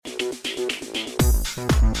Hello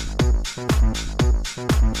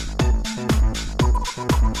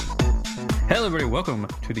everybody, welcome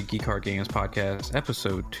to the Geek Hard Games Podcast,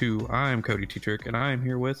 Episode 2. I'm Cody Tetrick, and I am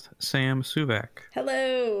here with Sam Suvak.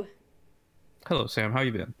 Hello. Hello Sam, how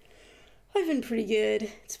you been? I've been pretty good.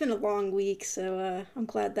 It's been a long week, so I'm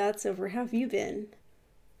glad that's over. How have you been?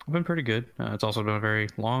 I've been pretty good. It's also been a very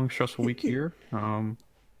long, stressful week here.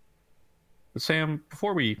 But Sam,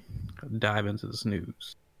 before we dive into this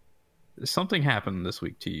news, something happened this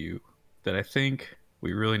week to you that I think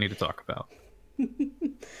we really need to talk about.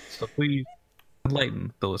 So please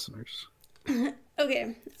enlighten the listeners.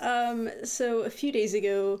 Okay. So a few days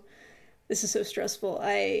ago, this is so stressful.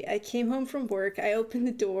 I came home from work, I opened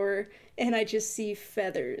the door, and I just see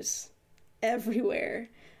feathers everywhere.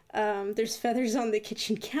 There's feathers on the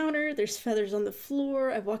kitchen counter, there's feathers on the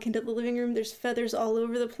floor. I walk into the living room, there's feathers all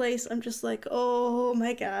over the place. I'm just like, oh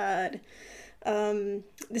my god.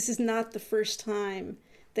 This is not the first time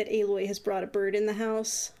that Aloy has brought a bird in the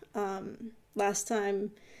house. Last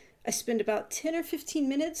time I spent about 10 or 15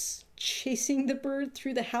 minutes chasing the bird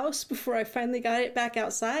through the house before I finally got it back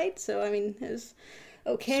outside. So, I mean, it was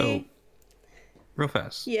okay. So, real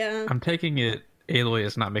fast. Yeah. I'm taking it Aloy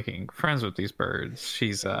is not making friends with these birds.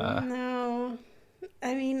 She's, No.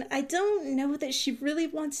 I mean, I don't know that she really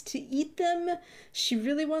wants to eat them. She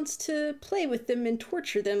really wants to play with them and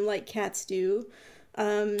torture them like cats do.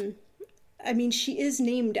 I mean, she is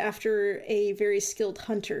named after a very skilled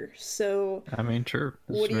hunter, so... I mean, sure.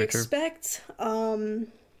 What do you expect?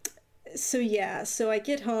 So I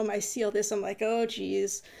get home, I see all this, I'm like, oh,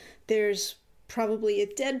 geez. There's probably a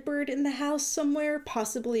dead bird in the house somewhere,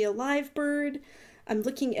 possibly a live bird. I'm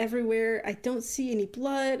looking everywhere. I don't see any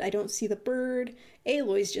blood. I don't see the bird.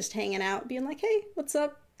 Aloy's just hanging out, being like, hey, what's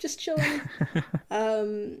up? Just chilling.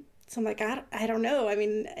 So I'm like, I don't know. I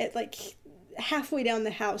mean, halfway down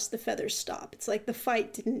the house, the feathers stop. It's like the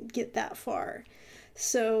fight didn't get that far.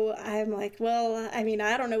 So I'm like, well, I mean,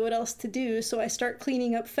 I don't know what else to do. So I start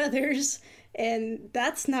cleaning up feathers, and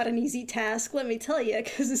that's not an easy task, let me tell you,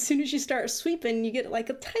 because as soon as you start sweeping, you get like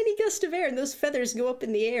a tiny gust of air, and those feathers go up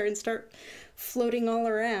in the air and start floating all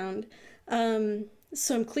around.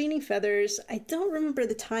 So I'm cleaning feathers. I don't remember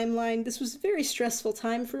the timeline. This was a very stressful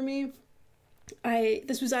time for me.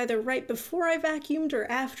 This was either right before I vacuumed or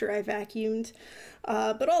after I vacuumed,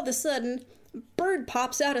 but all of a sudden, bird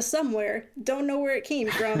pops out of somewhere. Don't know where it came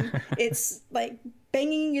from. It's like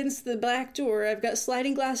banging against the back door. I've got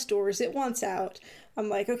sliding glass doors. It wants out. I'm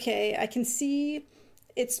like, okay, I can see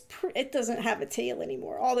it doesn't have a tail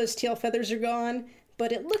anymore. All those tail feathers are gone,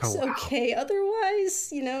 but it looks okay. Otherwise,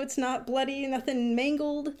 it's not bloody, nothing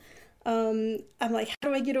mangled. I'm like, how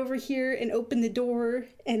do I get over here and open the door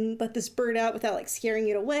and let this bird out without like scaring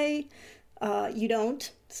it away? You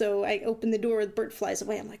don't. So I open the door, the bird flies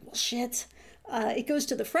away. I'm like, well, shit. It goes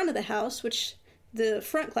to the front of the house, which the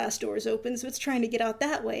front glass door is open, so it's trying to get out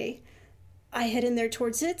that way. I head in there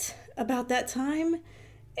towards it. About that time,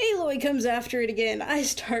 Aloy comes after it again. I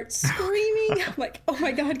start screaming. I'm like, oh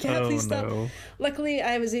my god, Cat, please stop. No. Luckily,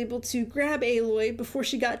 I was able to grab Aloy before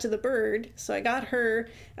she got to the bird. So I got her.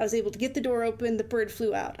 I was able to get the door open. The bird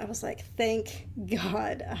flew out. I was like, thank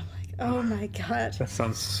God. I'm like, oh my god. That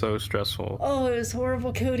sounds so stressful. Oh, it was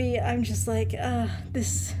horrible, Cody. I'm just like,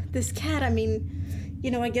 this cat, I mean,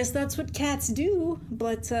 I guess that's what cats do.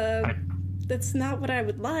 But that's not what I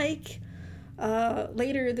would like.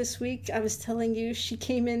 Later this week, I was telling you, she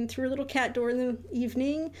came in through a little cat door in the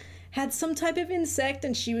evening, had some type of insect,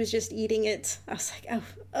 and she was just eating it. I was like,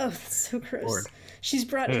 oh, that's so gross. Lord. She's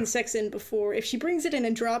brought insects in before. If she brings it in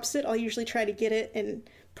and drops it, I'll usually try to get it and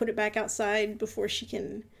put it back outside before she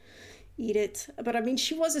can eat it. But I mean,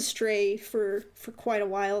 she was a stray for quite a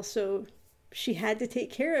while, so she had to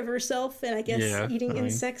take care of herself, and I guess eating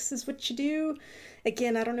insects is what you do.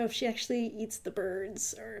 Again, I don't know if she actually eats the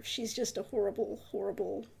birds or if she's just a horrible,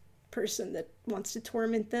 horrible person that wants to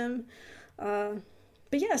torment them.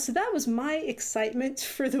 But yeah, so that was my excitement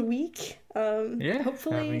for the week.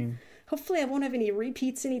 Hopefully I won't have any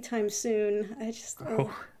repeats anytime soon. I just...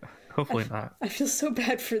 hopefully not. I feel so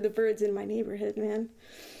bad for the birds in my neighborhood, man.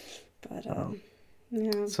 But,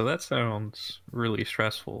 yeah. So that sounds really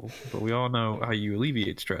stressful, but we all know how you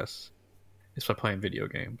alleviate stress. It's by playing video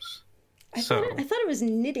games. I thought it was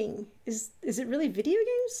knitting. Is it really video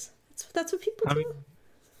games? That's what people do? I mean,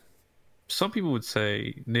 some people would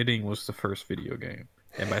say knitting was the first video game.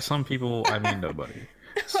 And by some people, I mean nobody.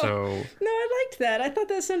 So no, I liked that. I thought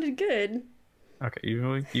that sounded good. Okay,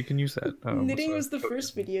 you can use that. Knitting was the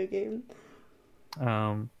first video game.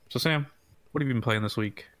 So Sam, what have you been playing this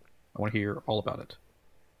week? I want to hear all about it.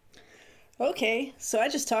 Okay, so I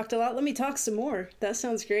just talked a lot. Let me talk some more. That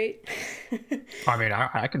sounds great. I mean,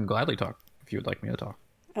 I can gladly talk if you would like me to talk.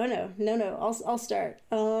 Oh no, no, no. I'll start.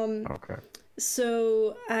 Okay.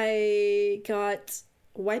 So I got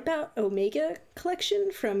Wipeout Omega collection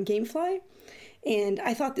from GameFly, and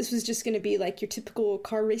I thought this was just going to be like your typical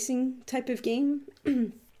car racing type of game,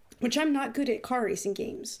 which I'm not good at car racing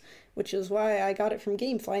games, which is why I got it from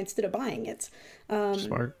GameFly instead of buying it.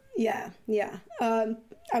 Smart. Yeah, yeah.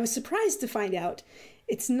 I was surprised to find out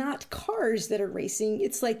it's not cars that are racing,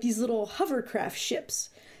 it's like these little hovercraft ships.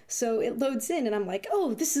 So it loads in, and I'm like,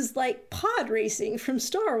 oh, this is like pod racing from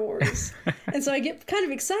Star Wars. And so I get kind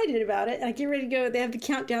of excited about it, and I get ready to go. They have the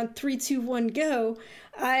countdown 3, 2, 1, go.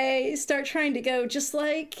 I start trying to go just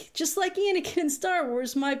like Anakin in Star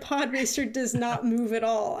Wars. My pod racer does not move at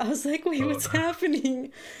all. I was like, wait, what's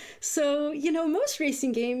happening? So, most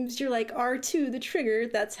racing games, you're like R2, the trigger,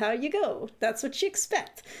 that's how you go. That's what you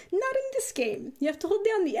expect. Not in this game. You have to hold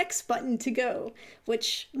down the X button to go,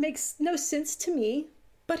 which makes no sense to me.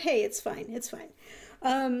 But hey, it's fine. It's fine.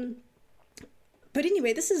 But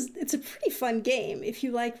anyway, it's a pretty fun game. If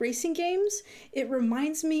you like racing games, it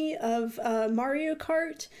reminds me of Mario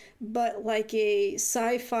Kart, but like a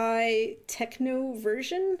sci-fi techno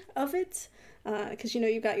version of it. Because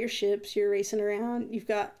you've got your ships, you're racing around.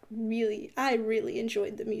 I really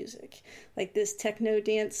enjoyed the music, like this techno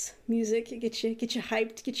dance music. It get you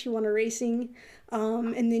hyped, get you on a racing.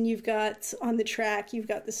 And then you've got on the track, you've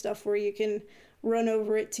got the stuff where you can run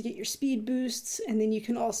over it to get your speed boosts, and then you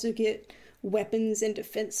can also get weapons and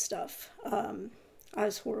defense stuff. I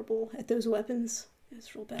was horrible at those weapons.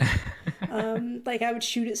 It's real bad. Like I would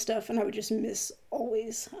shoot at stuff and I would just miss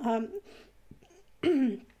always.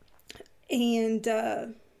 And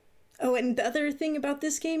the other thing about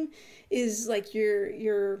this game is like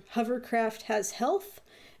your hovercraft has health.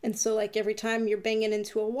 And so like every time you're banging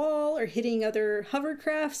into a wall or hitting other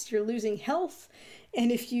hovercrafts, you're losing health. And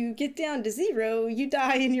if you get down to 0, you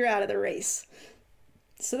die and you're out of the race.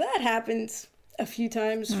 So that happened a few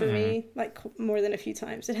times for me, like more than a few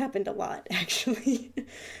times. It happened a lot, actually.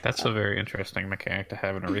 That's a very interesting mechanic to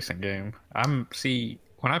have in a racing game.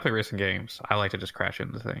 When I play racing games, I like to just crash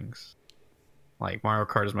into things. Like Mario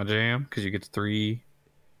Kart is my jam because you get 3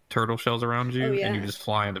 turtle shells around you and you just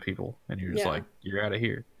fly into people and you're just like, you're out of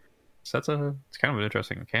here. So it's kind of an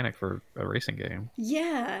interesting mechanic for a racing game.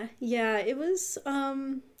 Yeah, it was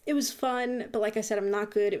fun, but like I said, I'm not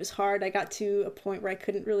good. It was hard. I got to a point where I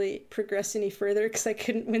couldn't really progress any further because I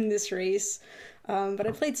couldn't win this race. But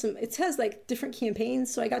I played some. It has like different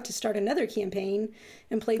campaigns, so I got to start another campaign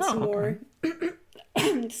and played some more.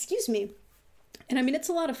 Excuse me. And I mean, it's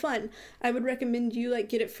a lot of fun. I would recommend you like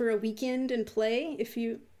get it for a weekend and play. If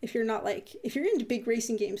you're into big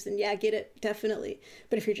racing games, then yeah, get it definitely.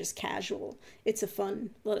 But if you're just casual, it's a fun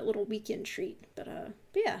little weekend treat. But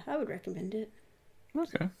yeah, I would recommend it.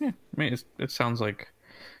 Okay, yeah. I mean, it sounds like,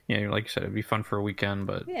 like you said, it'd be fun for a weekend,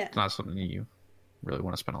 but it's not something you really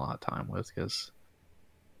want to spend a lot of time with because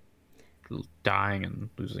dying and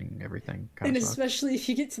losing everything kind of sucks. Especially if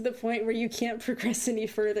you get to the point where you can't progress any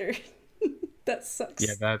further. That sucks.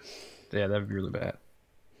 Yeah, that'd be really bad.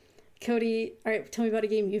 Cody, all right, tell me about a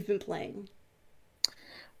game you've been playing.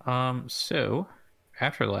 So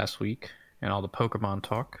after last week and all the Pokemon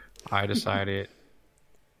talk, I decided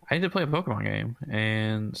I need to play a Pokemon game,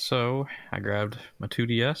 and so I grabbed my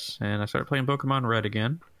 2DS and I started playing Pokemon Red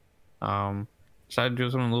again. Decided to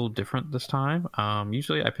do something a little different this time.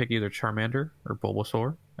 Usually I pick either Charmander or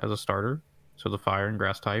Bulbasaur as a starter, so the fire and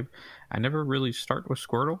grass type. I never really start with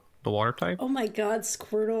Squirtle, the water type. Oh my god,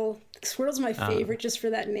 Squirtle. Squirtle's my favorite just for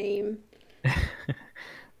that name.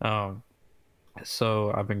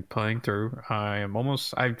 So I've been playing through. I've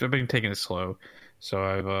been taking it slow. So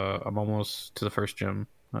I'm almost to the first gym,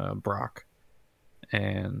 Brock.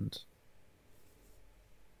 And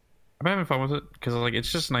I'm having fun with it because like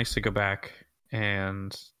it's just nice to go back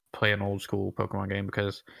and play an old school Pokemon game,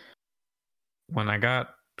 because when I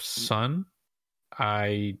got Sun,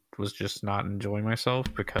 I was just not enjoying myself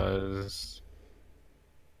because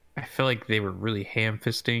I feel like they were really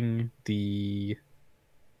ham-fisting the,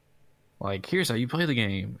 like, here's how you play the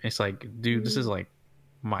game. It's like, dude, this is like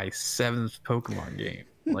my 7th Pokemon game.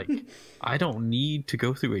 Like, I don't need to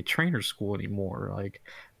go through a trainer school anymore. Like,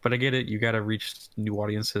 but I get it. You got to reach new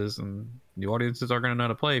audiences, and new audiences are going to know how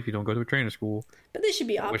to play if you don't go to a trainer school. But they should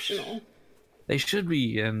be optional. They should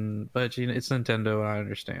be, but it's Nintendo, and I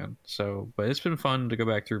understand. So, but it's been fun to go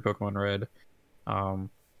back through Pokemon Red. I'm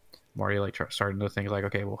already like starting to think like,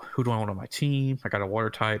 okay, well, who do I want on my team? I got a water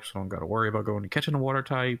type, so I don't got to worry about going and catching a water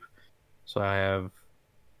type. So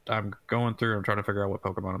I'm going through. I'm trying to figure out what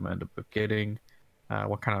Pokemon I'm gonna end up getting.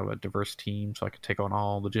 what kind of a diverse team, so I could take on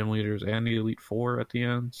all the gym leaders and the Elite Four at the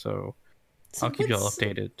end. So So I'll keep y'all let's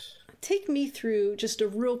updated. take me through just a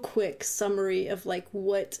real quick summary of like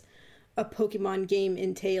what a Pokemon game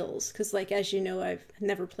entails, because like as you know, I've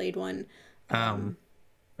never played one. Um,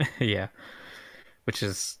 yeah, which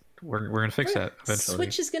is we're gonna fix that eventually.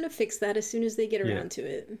 Switch is gonna fix that as soon as they get Yeah. around to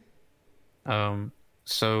it.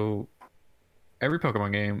 So every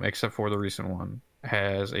Pokemon game except for the recent one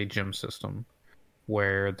has a gym system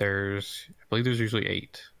where I believe there's usually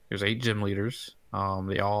 8. There's 8 gym leaders.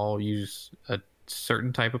 They all use a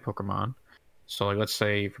certain type of Pokemon. So like let's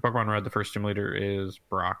say for Pokemon Red, the first gym leader is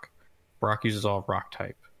Brock. Brock uses all Rock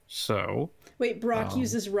type. So Wait, Brock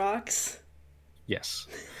uses rocks? yes.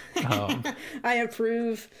 Um, I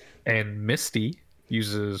approve. and Misty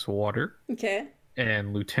uses water. Okay.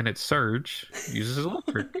 And Lieutenant Surge uses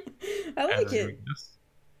electric. I like as it. weakness.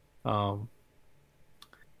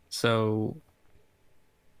 So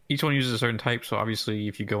each one uses a certain type. So obviously,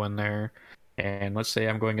 if you go in there and let's say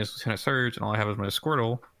I'm going against Lieutenant Surge and all I have is my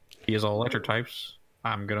Squirtle, he has all electric types.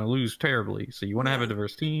 I'm gonna lose terribly. So you want to have a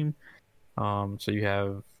diverse team. So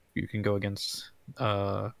you can go against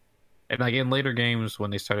and like in later games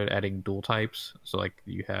when they started adding dual types. So like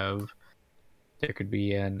there could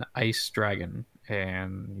be an ice dragon,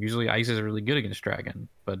 and usually ice is really good against dragon,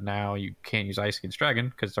 but now you can't use ice against dragon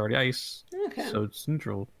because it's already ice. Okay. So it's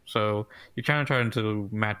neutral. So you're trying to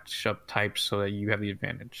match up types so that you have the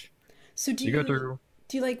advantage. So do You go through.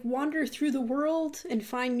 do you like wander through the world and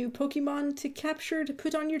find new Pokemon to capture to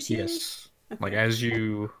put on your team? Yes. Okay. Like as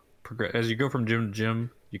you progress, as you go from gym to gym,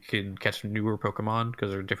 you can catch newer Pokemon because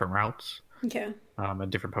there are different routes. Okay.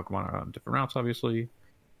 And different Pokemon are on different routes, obviously.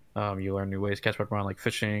 You learn new ways to catch Pokemon, like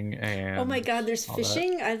fishing and. Oh my god, there's all that.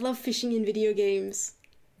 fishing? I love fishing in video games.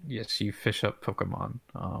 Yes, you fish up Pokemon.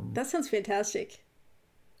 That sounds fantastic.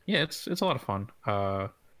 Yeah, it's a lot of fun.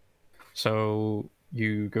 So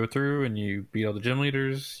you go through and you beat all the gym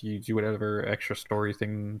leaders. You do whatever extra story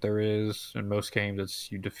thing there is. In most games,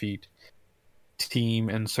 it's you defeat Team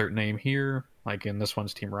Insert Name here. Like in this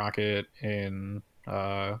one's Team Rocket. In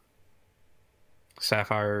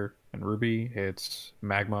Sapphire and Ruby, it's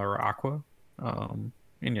Magma or Aqua. And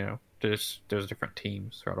there's different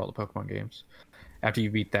teams throughout all the Pokemon games. After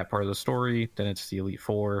you beat that part of the story, then it's the Elite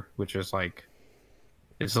Four, which is like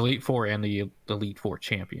it's the Elite Four and the Elite Four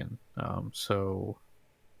champion. So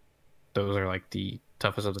those are like the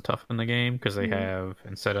toughest of the tough in the game because they have,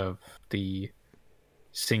 instead of the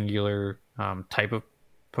singular type of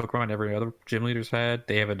Pokemon every other gym leader's had,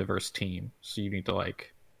 they have a diverse team. So you need to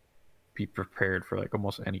like be prepared for like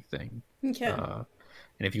almost anything. Okay.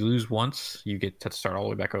 And if you lose once, you get to start all the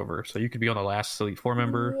way back over. So you could be on the last Elite Four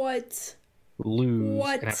member, What? lose,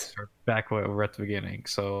 and have to start back over at the beginning.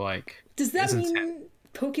 So like, Does that it's mean intense.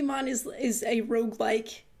 Pokemon is a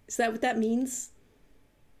roguelike? Is that what that means?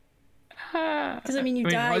 Because I mean, you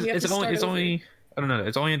die, you have it's to start it's over. only I don't know.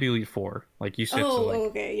 It's only in the Elite Four. Like you said, Oh, so like,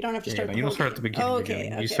 okay. You don't have to start. yeah, the you don't whole start at the game. beginning. Oh,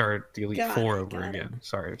 beginning. okay. You start the Elite Got Four it, over got it. again.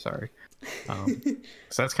 Sorry. So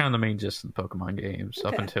that's kind of the main gist of the Pokemon games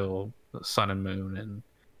up Okay. until Sun and Moon, and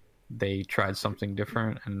they tried something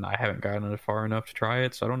different, and I haven't gotten it far enough to try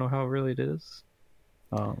it, so I don't know how really it is.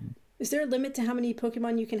 Is there a limit to how many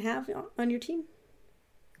Pokemon you can have on your team?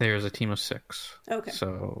 There's a team of 6. Okay.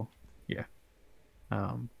 So yeah.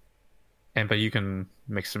 But you can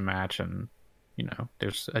mix and match, and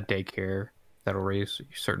there's a daycare that'll raise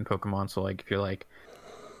certain Pokemon. So like if you're like,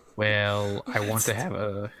 well, I want to have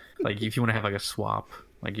if you want to have like a swap,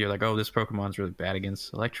 like you're like, oh, this Pokemon's really bad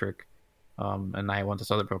against electric, and I want this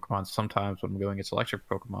other Pokemon. Sometimes when I'm going against electric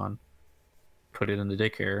Pokemon, put it in the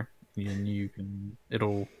daycare, and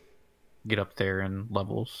it'll get up there in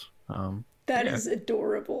levels. That is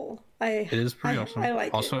adorable. It is pretty awesome. I like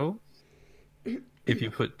it. Also, if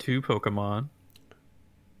you put 2 Pokemon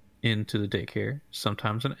into the daycare,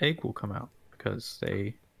 sometimes an egg will come out because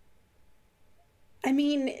they. I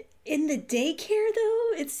mean, in the daycare though,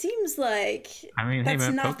 it seems like Hey that's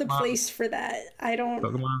man, not the Pokemon- place for that. I don't.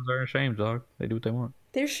 Pokemons aren't ashamed, dog. They do what they want.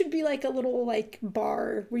 There should be like a little like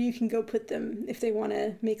bar where you can go put them if they want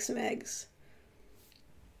to make some eggs.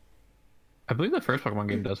 I believe the first Pokemon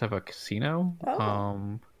game does have a casino.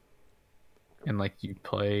 Oh. And like you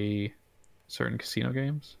play certain casino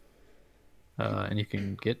games, and you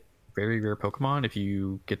can get very rare Pokemon if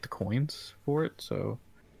you get the coins for it. So,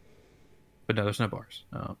 but no, there's no bars.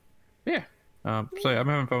 Yeah. So yeah, I'm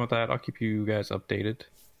having fun with that. I'll keep you guys updated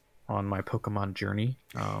on my Pokemon journey.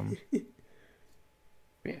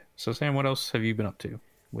 Yeah. So Sam, what else have you been up to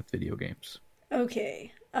with video games?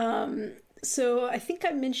 Okay. So I think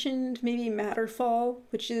I mentioned maybe Matterfall,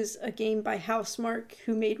 which is a game by Housemarque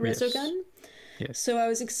who made Yes. Resogun. Yes. So I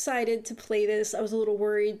was excited to play this. I was a little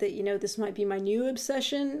worried that, this might be my new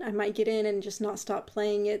obsession. I might get in and just not stop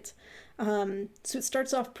playing it. So it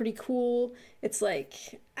starts off pretty cool. It's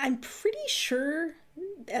like, I'm pretty sure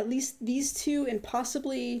at least these two and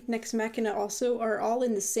possibly Nex Machina also are all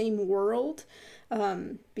in the same world.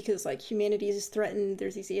 Because like humanity is threatened,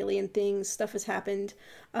 there's these alien things, stuff has happened.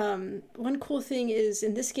 One cool thing is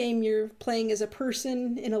in this game you're playing as a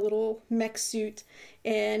person in a little mech suit,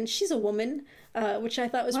 and she's a woman, which I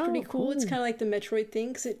thought was pretty cool. It's kind of like the Metroid thing,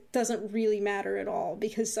 because it doesn't really matter at all,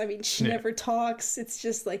 because I mean she never talks. It's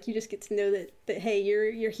just like you just get to know that hey,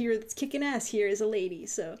 you're here, that's kicking ass here as a lady.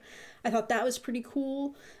 So I thought that was pretty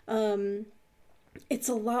cool. It's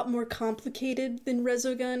a lot more complicated than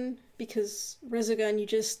Resogun, because Resogun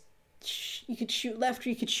you could shoot left or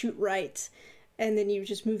you could shoot right, and then you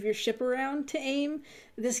just move your ship around to aim.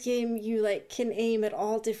 This game you like can aim at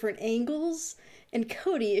all different angles. And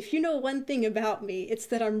Cody, if you know one thing about me, it's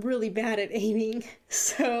that I'm really bad at aiming.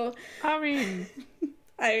 So I mean,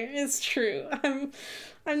 it's true.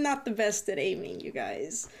 I'm not the best at aiming, you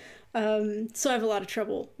guys. So I have a lot of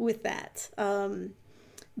trouble with that.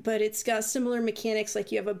 But it's got similar mechanics,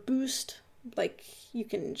 like you have a boost, like you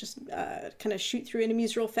can just kind of shoot through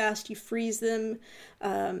enemies real fast, you freeze them.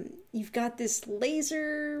 You've got this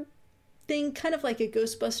laser thing, kind of like a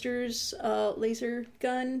Ghostbusters laser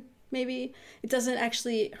gun, maybe. It doesn't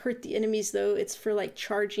actually hurt the enemies, though. It's for like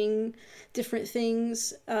charging different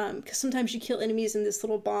things, because sometimes you kill enemies and this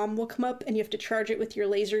little bomb will come up and you have to charge it with your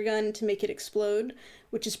laser gun to make it explode,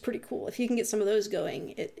 which is pretty cool. If you can get some of those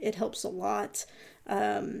going, it helps a lot.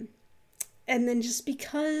 And then just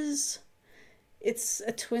because it's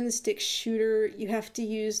a twin stick shooter, you have to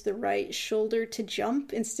use the right shoulder to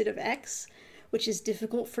jump instead of X, which is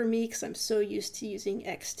difficult for me because I'm so used to using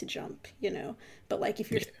X to jump, But like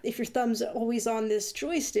if your thumb's always on this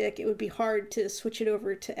joystick, it would be hard to switch it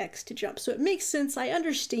over to X to jump. So it makes sense. I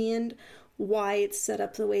understand why it's set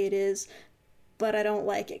up the way it is, but I don't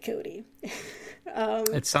like it, Cody.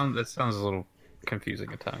 It sounds a little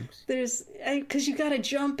confusing at times. Because you gotta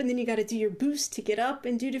jump and then you gotta do your boost to get up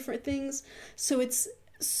and do different things. So it's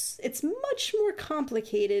much more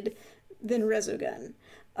complicated than Resogun.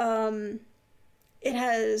 It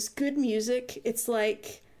has good music. It's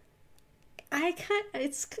like I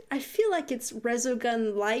feel like it's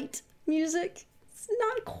Resogun light music. It's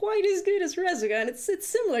not quite as good as Resogun. It's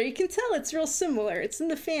similar. You can tell it's real similar. It's in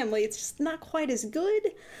the family. It's just not quite as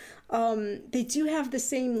good. They do have the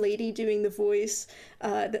same lady doing the voice,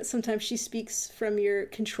 that sometimes she speaks from your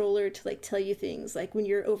controller to like tell you things, like when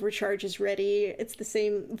your overcharge is ready, it's the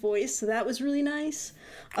same voice. So that was really nice.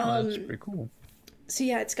 That's pretty cool. So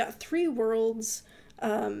yeah, it's got 3 worlds.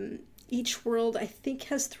 Each world I think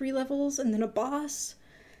has 3 levels and then a boss.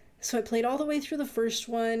 So I played all the way through the first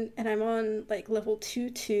one and I'm on like level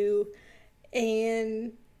 2,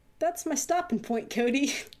 and that's my stopping point,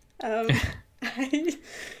 Cody. I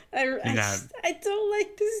don't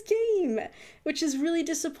like this game, which is really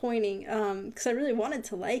disappointing, because I really wanted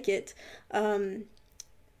to like it.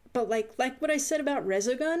 But like what I said about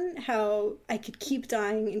Resogun, how I could keep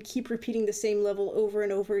dying and keep repeating the same level over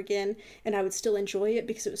and over again, and I would still enjoy it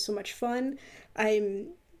because it was so much fun. I'm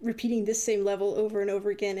repeating this same level over and over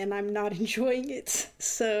again, and I'm not enjoying it.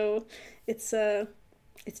 So it's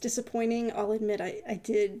disappointing. I'll admit I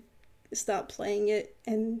did stop playing it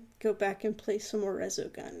and go back and play some more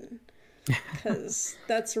Resogun, because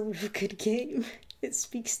that's a real good game. It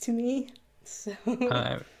speaks to me. So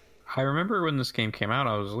I remember when this game came out,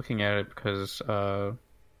 I was looking at it because I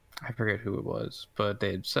forget who it was, but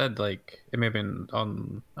they had said, like, it may have been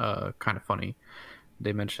on Kind of Funny.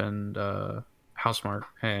 They mentioned Housemarque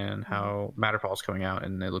and how Matterfall's coming out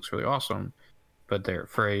and it looks really awesome, but they're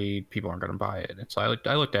afraid people aren't going to buy it. And so I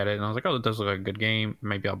looked at it and I was like, oh, it does look like a good game.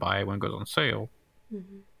 Maybe I'll buy it when it goes on sale.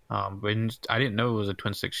 Mm-hmm. But I didn't know it was a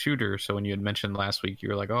twin stick shooter. So when you had mentioned last week, you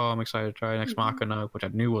were like, oh, I'm excited to try Nex Machina, which I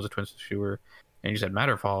knew was a twin stick shooter. And you said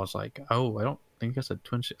Matterfall. I was like, oh, I don't think it's a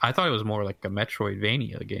twin stick. I thought it was more like a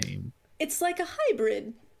Metroidvania game. It's like a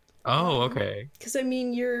hybrid. Oh, okay. Because I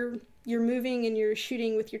mean, you're moving and you're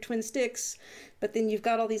shooting with your twin sticks, but then you've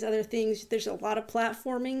got all these other things. There's a lot of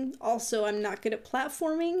platforming. Also, I'm not good at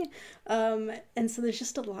platforming, and so there's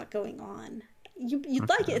just a lot going on. You'd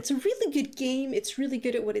like it. It's a really good game. It's really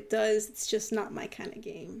good at what it does. It's just not my kind of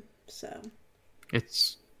game. So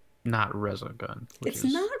it's not Resogun. It's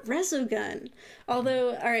not Resogun.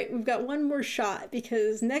 Although, all right, we've got one more shot,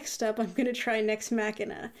 because next up I'm going to try Nex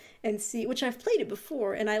Machina and see, which I've played it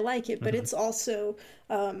before and I like it, but it's also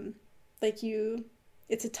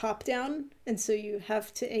it's a top down, and so you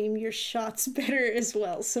have to aim your shots better as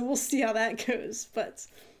well. So we'll see how that goes, but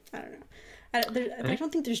I don't know. I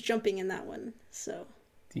don't think there's jumping in that one. So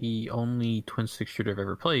the only twin stick shooter I've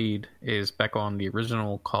ever played is back on the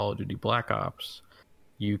original Call of Duty Black Ops.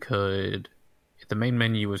 You could, the main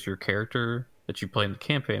menu was your character that you played in the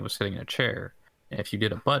campaign was sitting in a chair. And if you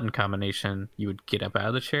did a button combination, you would get up out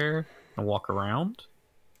of the chair and walk around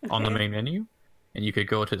on the main menu. And you could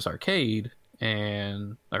go to this arcade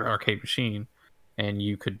or arcade machine, and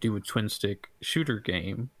you could do a twin stick shooter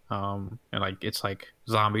game. And like it's like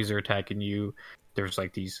zombies are attacking you. There's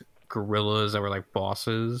like these gorillas that were like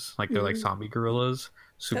bosses, like they're like zombie gorillas.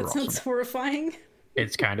 Super that sounds awesome. Horrifying.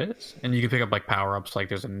 It's kind of, and you can pick up like power ups, like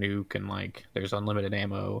there's a nuke and like there's unlimited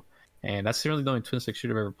ammo, and that's really the only twin stick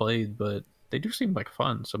shooter I've ever played. But they do seem like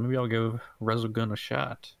fun, so maybe I'll give Resogun a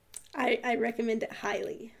shot. I recommend it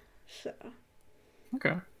highly. So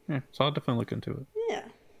okay, yeah, so I'll definitely look into it. Yeah.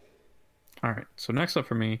 All right, so next up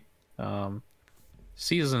for me,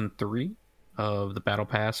 season 3 of the Battle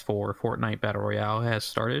Pass for Fortnite Battle Royale has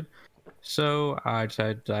started. So I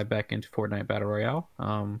decided to dive back into Fortnite Battle Royale.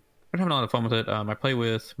 I'm having a lot of fun with it. I play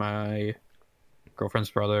with my girlfriend's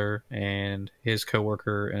brother and his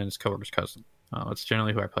coworker and his coworker's cousin. It's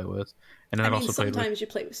generally who I play with. And then I've also played with... Sometimes you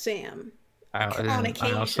play with Sam. On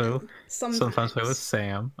occasion. I also sometimes play with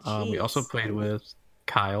Sam. We also played with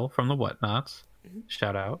Kyle from the Whatnots.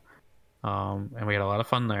 Shout out. And we had a lot of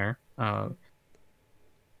fun there.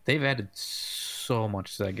 They've added so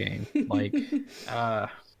much to that game. Like,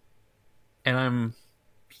 and I'm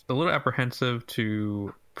a little apprehensive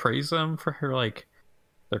to praise them for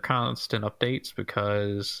their constant updates,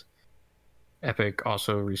 because Epic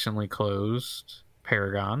also recently closed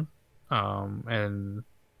Paragon, and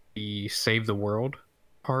the Save the World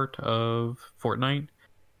part of Fortnite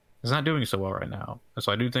is not doing so well right now.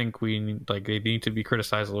 So I do think they need to be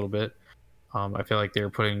criticized a little bit. I feel like they're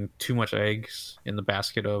putting too much eggs in the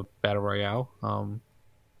basket of Battle Royale.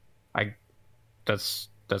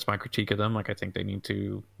 That's my critique of them. Like, I think they need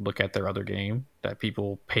to look at their other game that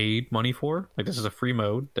people paid money for. Like, this is a free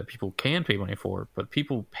mode that people can pay money for, but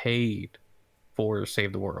people paid for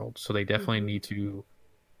Save the World. So they definitely need to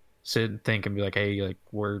sit and think and be like, hey, like,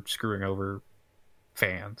 we're screwing over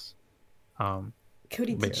fans.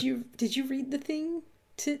 Cody, did you read the thing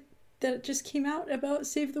that just came out about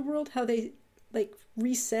Save the World? How they like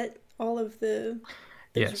reset all of the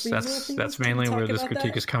yes, that's mainly where this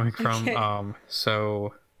critique is coming from. Okay.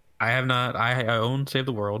 So I own Save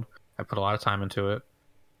the World. I put a lot of time into it.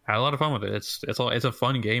 I had a lot of fun with it. It's a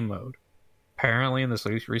fun game mode. Apparently, in this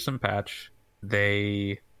recent patch,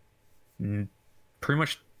 they pretty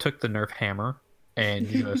much took the Nerf hammer and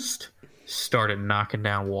just started knocking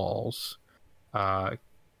down walls.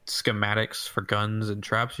 Schematics for guns and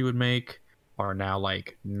traps you would make are now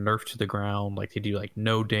like nerfed to the ground. Like, they do like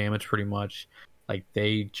no damage pretty much. Like,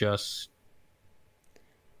 they just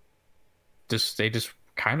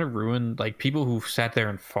kind of ruined, like, people who sat there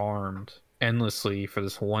and farmed endlessly for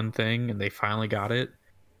this one thing, and they finally got it,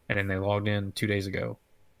 and then they logged in 2 days ago.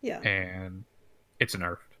 Yeah. And it's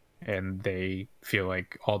nerfed, and they feel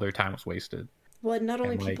like all their time was wasted. Well, not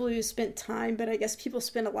only people who spent time, but I guess people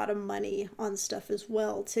spent a lot of money on stuff as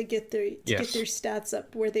well to get their stats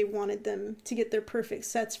up where they wanted them, to get their perfect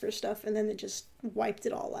sets for stuff, and then they just wiped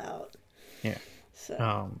it all out. Yeah.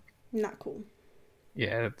 So not cool.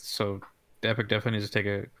 Yeah, so Epic definitely needs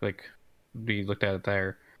to be looked at it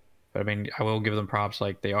there. But I mean, I will give them props.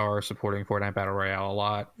 Like, they are supporting Fortnite Battle Royale a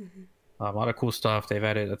lot. A lot of cool stuff. They've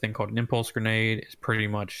added a thing called an impulse grenade. It's pretty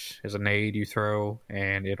much is a nade you throw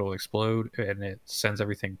and it'll explode and it sends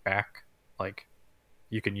everything back. Like,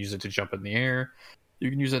 you can use it to jump in the air.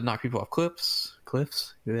 You can use it to knock people off cliffs.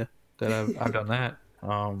 Yeah, I've done that.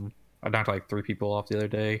 I knocked like 3 people off the other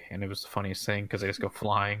day, and it was the funniest thing because they just go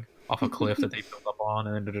flying off a cliff that they built up on,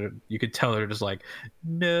 and then you could tell they're just like,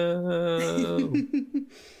 no.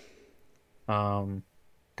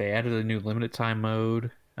 They added a new limited time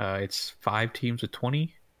mode. It's 5 teams of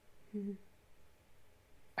 20.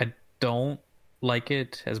 I don't like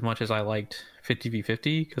it as much as I liked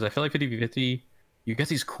 50v50, because I feel like 50v50, you get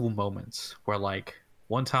these cool moments where, like,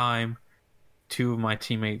 one time 2 of my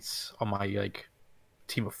teammates on my like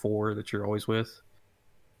team of 4 that you're always with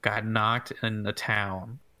got knocked in a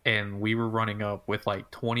town, and we were running up with like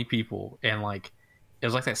 20 people, and like it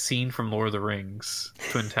was like that scene from Lord of the Rings,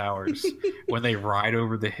 Twin Towers, when they ride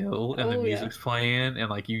over the hill and the music's playing and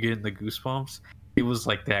like you get in the goosebumps. It was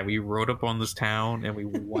like that. We rode up on this town and we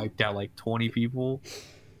wiped out like 20 people.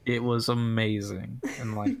 It was amazing.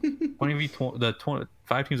 And like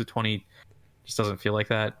 5 teams of 20 just doesn't feel like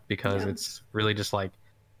that, because it's really just like,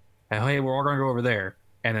 hey, we're all gonna go over there,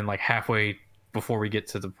 and then like halfway before we get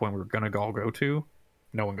to the point we're gonna all go to,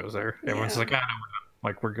 no one goes there. Everyone's like, no, we're not.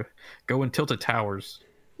 Like we're going Tilted Towers.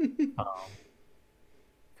 Um,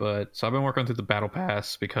 but so I've been working through the battle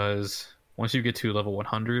pass because once you get to level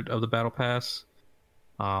 100 of the battle pass,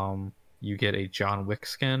 you get a John Wick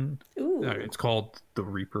skin. Ooh. It's called the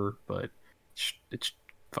Reaper, but it's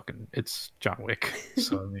fucking it's John Wick.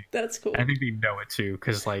 So I mean, That's cool. I think they know it too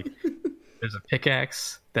because like there's a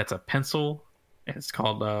pickaxe that's a pencil, and it's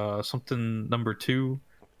called something number 2,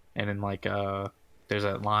 and then like there's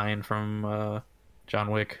that line from John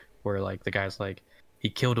Wick where like the guy's like he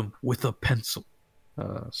killed him with a pencil.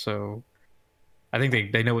 So I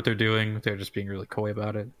think they know what they're doing. They're just being really coy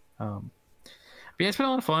about it. But yeah, it's been a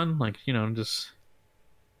lot of fun. Like, you know, just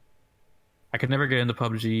I could never get into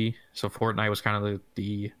PUBG, so Fortnite was kind of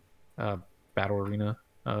the battle arena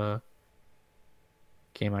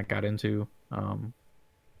game I got into. And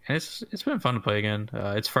it's been fun to play again.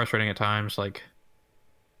 It's frustrating at times. Like,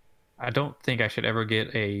 I don't think I should ever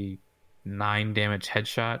get a 9 damage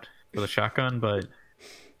headshot with a shotgun, but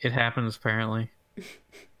it happens apparently.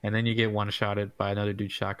 And then you get one-shotted by another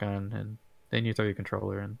dude's shotgun, and then you throw your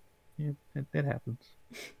controller, and yeah, it happens.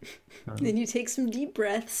 Then you take some deep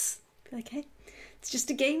breaths. Be like, hey, it's just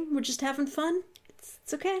a game. We're just having fun.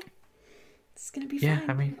 It's okay. It's gonna be fine. Yeah,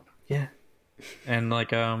 I mean, yeah. And like,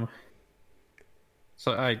 so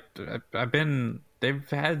I've been. They've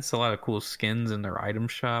had a lot of cool skins in their item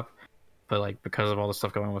shop, but like because of all the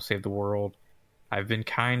stuff going on with Save the World, I've been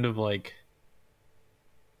kind of like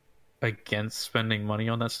against spending money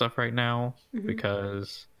on that stuff right now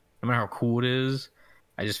because no matter how cool it is,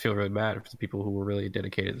 I just feel really bad for the people who were really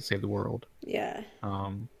dedicated to Save the World. Yeah.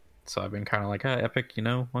 So I've been kind of like, Epic, you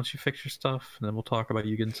know, once you fix your stuff, and then we'll talk about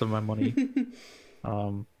you getting some of my money.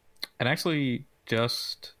 And actually,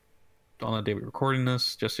 just on the day we're recording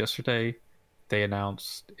this, just yesterday, they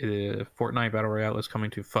announced Fortnite Battle Royale is coming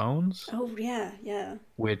to phones. Oh, yeah, yeah.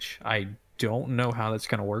 Which I don't know how that's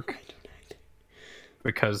going to work.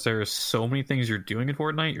 Because there's so many things you're doing in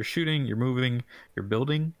Fortnite. You're shooting, you're moving, you're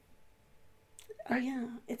building. Oh, yeah.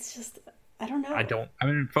 It's just, I don't know. I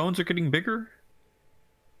mean, phones are getting bigger,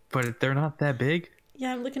 but they're not that big.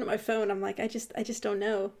 Yeah, I'm looking at my phone. I'm like, I just don't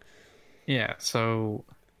know. Yeah, so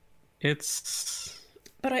it's...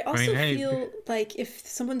 But I also feel like if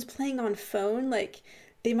someone's playing on phone, like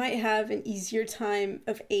they might have an easier time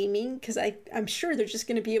of aiming because I'm sure they're just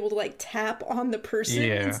going to be able to like tap on the person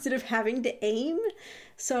instead of having to aim.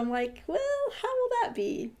 So I'm like, well, how will that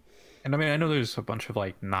be? And I mean, I know there's a bunch of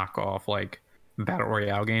like knockoff like Battle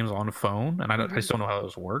Royale games on the phone, and I just don't know how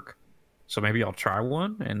those work. So maybe I'll try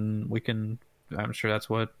one, and I'm sure that's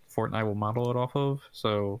what Fortnite will model it off of.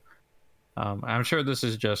 So I'm sure this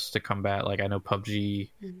is just to combat, like I know PUBG,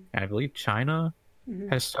 and I believe China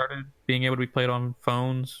has started being able to be played on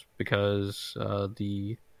phones because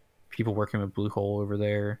the people working with Bluehole over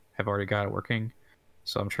there have already got it working.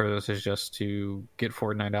 So I'm sure this is just to get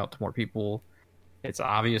Fortnite out to more people. It's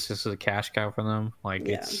obvious this is a cash cow for them. Like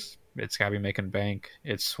it's got to be making bank.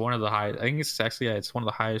 It's one of the high. I think it's actually it's one of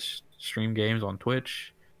the highest stream games on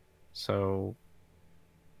Twitch. So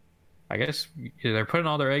I guess they're putting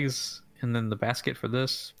all their eggs in the basket for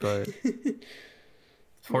this, but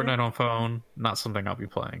Fortnite on phone, not something I'll be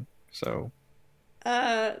playing. So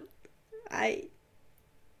I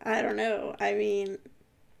don't know. I mean,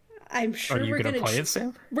 I'm sure are you gonna play it,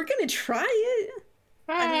 Sam? We're gonna try it.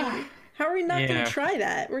 I mean, how are we not gonna try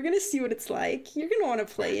that? We're gonna see what it's like. You're gonna want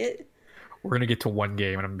to play it. We're gonna get to one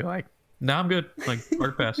game and I'm gonna be like, no, I'm good. Like,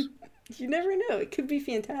 hard pass. You never know. It could be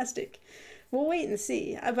fantastic. We'll wait and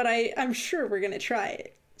see. But I'm sure we're gonna try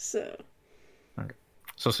it. So. Okay.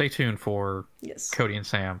 So stay tuned for Cody and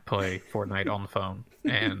Sam play Fortnite on the phone,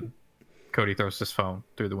 and Cody throws his phone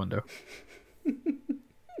through the window.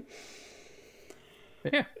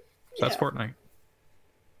 So that's Fortnite.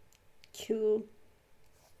 Cool.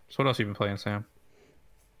 So what else have you been playing, Sam?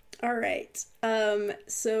 All right.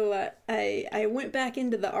 So I went back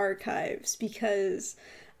into the archives because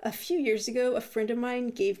a few years ago, a friend of mine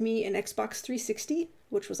gave me an Xbox 360,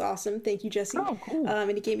 which was awesome. Thank you, Jesse. Oh, cool. And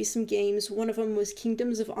he gave me some games. One of them was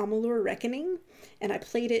Kingdoms of Amalur Reckoning, and I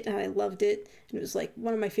played it and I loved it. And it was like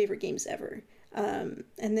one of my favorite games ever. And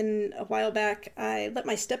then a while back, I let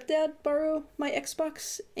my stepdad borrow my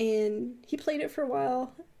Xbox, and he played it for a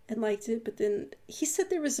while and liked it. But then he said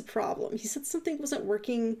there was a problem. He said something wasn't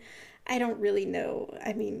working. I don't really know.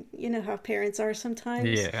 I mean, you know how parents are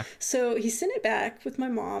sometimes. Yeah. So he sent it back with my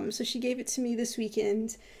mom. So she gave it to me this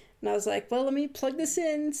weekend. And I was like, well, let me plug this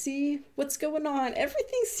in, see what's going on.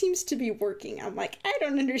 Everything seems to be working. I'm like, I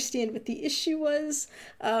don't understand what the issue was.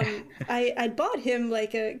 I bought him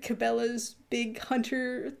like a Cabela's big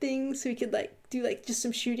hunter thing so he could like do like just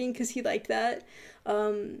some shooting because he liked that.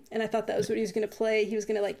 And I thought that was what he was going to play. He was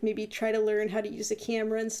going to like maybe try to learn how to use a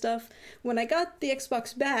camera and stuff. When I got the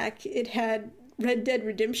Xbox back, it had Red Dead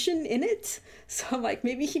Redemption in it. So I'm like,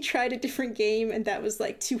 maybe he tried a different game and that was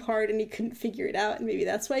like too hard and he couldn't figure it out. And maybe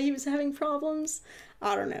that's why he was having problems.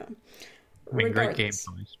 I don't know. I mean, great game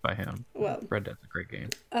choice by him. Well, Red Dead's a great game.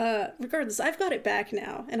 Regardless, I've got it back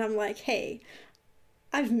now. And I'm like, hey,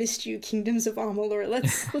 I've missed you, Kingdoms of Amalur.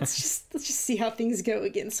 Let's just see how things go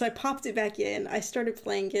again. So I popped it back in. I started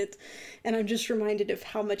playing it, and I'm just reminded of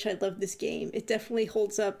how much I love this game. It definitely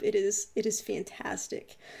holds up. It is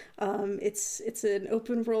fantastic. It's an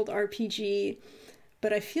open world RPG,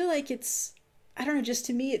 but I feel like it's, I don't know, just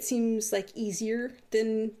to me it seems like easier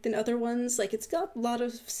than other ones. Like it's got a lot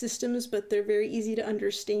of systems, but they're very easy to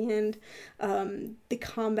understand. The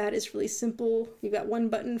combat is really simple. You've got one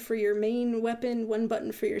button for your main weapon, one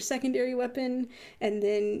button for your secondary weapon, and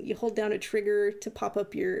then you hold down a trigger to pop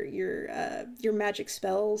up your magic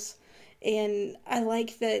spells. And I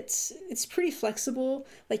like that it's pretty flexible.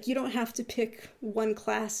 Like, you don't have to pick one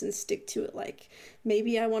class and stick to it. Like,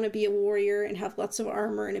 maybe I want to be a warrior and have lots of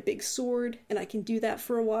armor and a big sword, and I can do that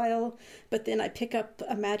for a while. But then I pick up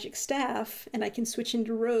a magic staff, and I can switch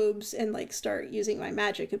into robes and, like, start using my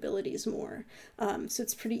magic abilities more. So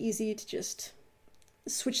it's pretty easy to just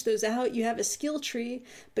switch those out. You have a skill tree,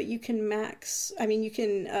 but you can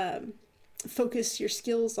focus your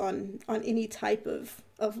skills on any type of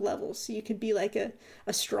level. So you could be like a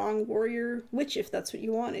strong warrior witch if that's what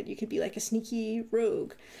you wanted. You could be like a sneaky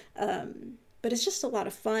rogue. But it's just a lot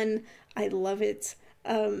of fun. I love it.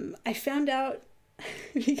 I found out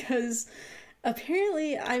because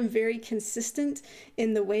apparently I'm very consistent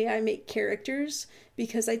in the way I make characters,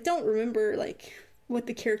 because I don't remember like what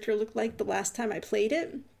the character looked like the last time I played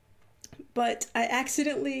it. But I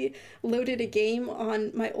accidentally loaded a game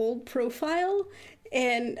on my old profile,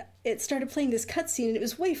 and it started playing this cutscene, and it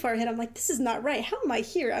was way far ahead. I'm like, this is not right. How am I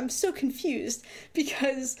here? I'm so confused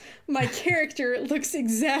because my character looks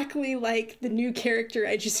exactly like the new character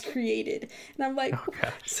I just created. And I'm like,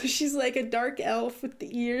 oh, so she's like a dark elf with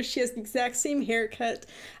the ears. She has the exact same haircut.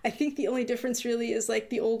 I think the only difference really is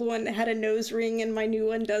like the old one had a nose ring and my new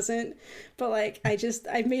one doesn't. But like,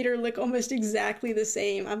 I made her look almost exactly the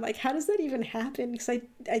same. I'm like, how does that even happen? Because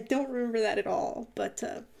I don't remember that at all. But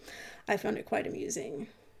I found it quite amusing.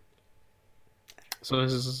 So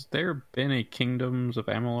has there been a Kingdoms of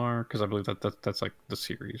Amalur? Because I believe that's like the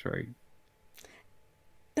series, right?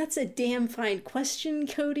 That's a damn fine question,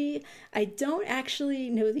 Cody. I don't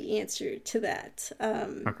actually know the answer to that.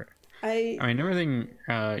 Okay. I mean, everything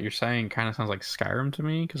you're saying kind of sounds like Skyrim to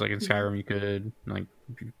me, because like in Skyrim you could like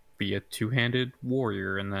be a two-handed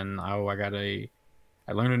warrior, and then I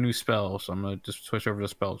learned a new spell, so I'm gonna just switch over to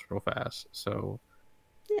spells real fast. So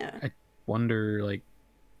yeah, I wonder, like,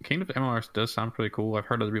 Kingdom of Amalur does sound pretty cool. I've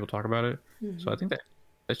heard other people talk about it, so I think that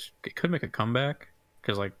it could make a comeback,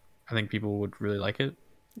 because like I think people would really like it.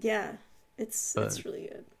 Yeah, it's really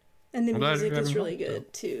good, and the music is really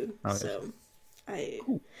good too. Oh, so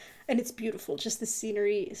cool. And it's beautiful. Just the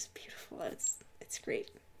scenery is beautiful. It's great.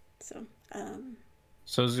 So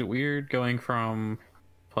so is it weird going from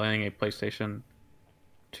playing a PlayStation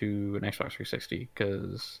to an Xbox 360?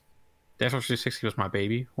 Because the Xbox 360 was my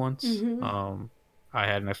baby once. I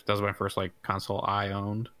had that was my first like console I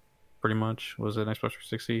owned, pretty much, was an Xbox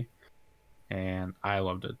 360, and I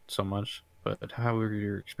loved it so much. But how were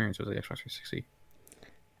your experiences with the Xbox 360?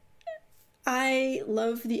 I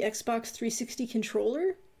love the Xbox 360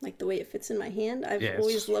 controller, like the way it fits in my hand. I've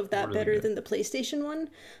always loved that really better than the PlayStation one.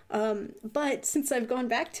 But since I've gone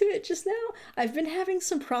back to it just now, I've been having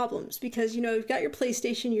some problems because, you know, you've got your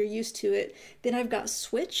PlayStation, you're used to it. Then I've got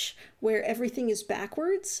Switch, where everything is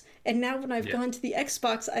backwards. And now when I've gone to the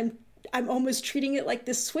Xbox, I'm almost treating it like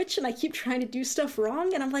the Switch, and I keep trying to do stuff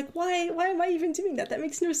wrong. And I'm like, why am I even doing that? That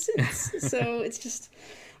makes no sense. So it's just,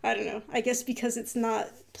 I don't know. I guess because it's not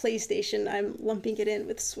PlayStation, I'm lumping it in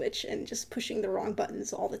with Switch and just pushing the wrong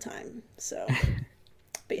buttons all the time. So,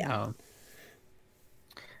 but yeah.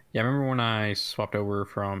 Yeah, I remember when I swapped over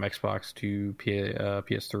from Xbox to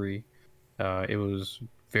PS3, it was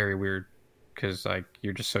very weird because like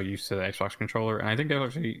you're just so used to the Xbox controller, and I think the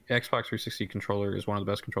Xbox 360 controller is one of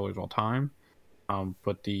the best controllers of all time.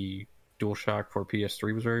 But the DualShock for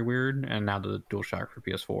PS3 was very weird, and now the DualShock for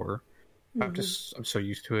PS4. I'm so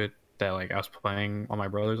used to it that like I was playing on my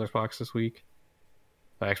brother's Xbox this week,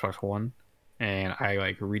 the Xbox One, and I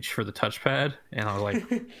like reached for the touchpad, and I was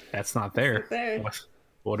like, "That's not there. There.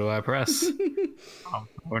 What do I press?"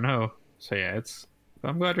 Or no. So yeah, it's.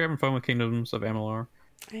 I'm glad you're having fun with Kingdoms of Amalur.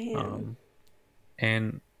 I am.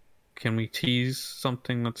 And can we tease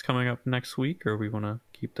something that's coming up next week, or we want to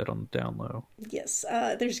keep that on the down low? Yes,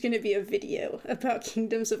 there's going to be a video about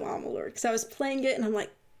Kingdoms of Amalur because I was playing it and I'm like,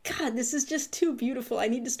 God, this is just too beautiful. I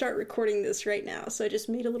need to start recording this right now. So I just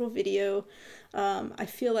made a little video. I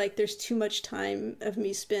feel like there's too much time of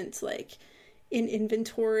me spent like in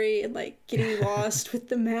inventory and like getting lost with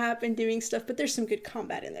the map and doing stuff, but there's some good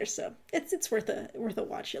combat in there, so it's worth a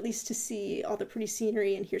watch, at least to see all the pretty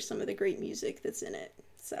scenery and hear some of the great music that's in it.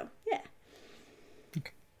 So yeah.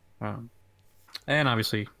 Okay. And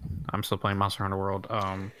obviously, I'm still playing Monster Hunter World.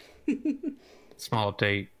 Small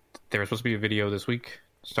update: there was supposed to be a video this week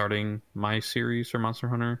starting my series for Monster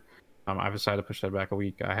Hunter. I've decided to push that back a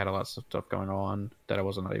week. I had a lot of stuff going on that I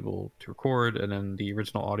wasn't able to record, and then the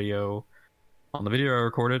original audio on the video I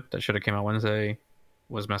recorded that should have came out Wednesday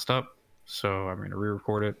was messed up, so I'm going to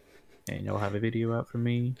re-record it, and you'll have a video out from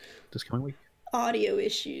me this coming week. Audio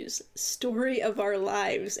issues, story of our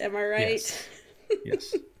lives. Am I right?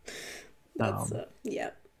 Yes. That's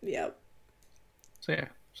yep. So yeah,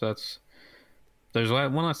 there's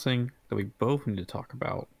one last thing that we both need to talk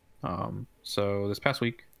about. So this past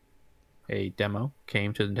week, a demo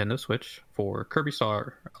came to Nintendo Switch for Kirby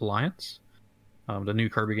Star Alliance. The new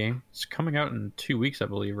Kirby game. It's coming out in 2 weeks, I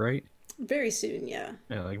believe, right? Very soon, yeah.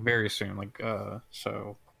 Yeah, like very soon.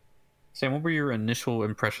 So Sam, what were your initial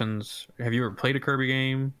impressions? Have you ever played a Kirby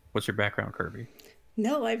game? What's your background, Kirby?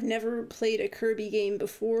 No, I've never played a Kirby game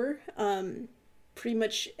before. Pretty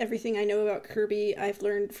much everything I know about Kirby I've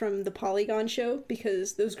learned from the Polygon show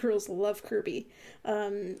because those girls love Kirby.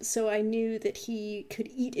 So I knew that he could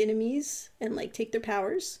eat enemies and like take their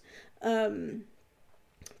powers.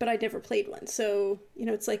 But I never played one. So,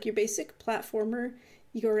 it's like your basic platformer.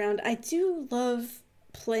 You go around. I do love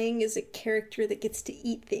playing as a character that gets to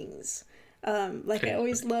eat things. I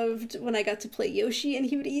always loved when I got to play Yoshi and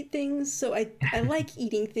he would eat things. So I like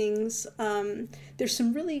eating things. There's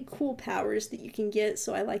some really cool powers that you can get.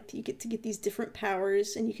 So I like that you get to get these different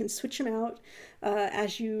powers and you can switch them out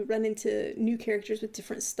as you run into new characters with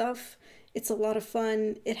different stuff. It's a lot of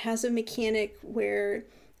fun. It has a mechanic where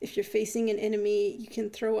if you're facing an enemy, you can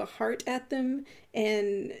throw a heart at them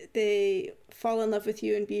and they fall in love with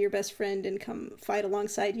you and be your best friend and come fight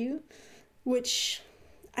alongside you, which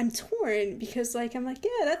I'm torn because I'm like,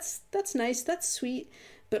 yeah, that's nice, that's sweet,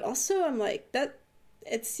 but also I'm like, that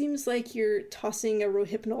it seems like you're tossing a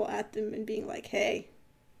Rohypnol at them and being like, hey,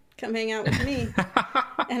 come hang out with me.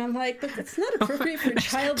 And I'm like, but that's not appropriate for a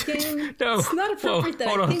child game. No. It's not appropriate that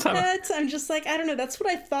I think time. that. I'm just like, I don't know. That's what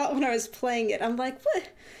I thought when I was playing it. I'm like, what?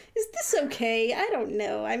 Is this okay? I don't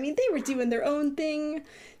know. I mean, they were doing their own thing.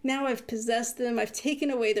 Now I've possessed them. I've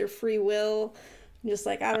taken away their free will. I'm just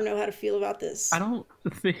like, I don't know how to feel about this. I don't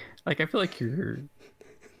think, I feel like your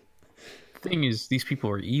thing is these people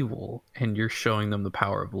are evil and you're showing them the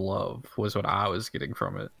power of love was what I was getting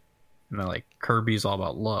from it. And Kirby's all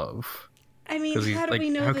about love. I mean, how do we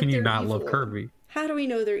know how that can you they're not evil? love Kirby? How do we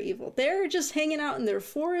know they're evil? They're just hanging out in their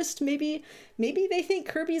forest. Maybe they think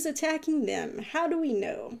Kirby's attacking them. How do we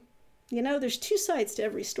know? There's two sides to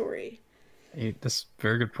every story. Hey, that's a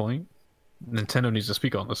very good point. Nintendo needs to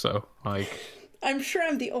speak on this, though. I'm sure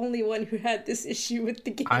I'm the only one who had this issue with the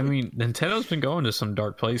game. I mean, Nintendo's been going to some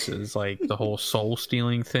dark places, like the whole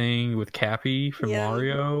soul-stealing thing with Cappy from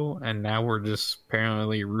Mario, and now we're just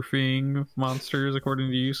apparently roofing monsters, according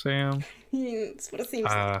to you, Sam. That's what it seems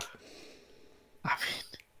like. I mean,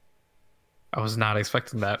 I was not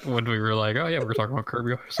expecting that when we were like, oh yeah, we're talking about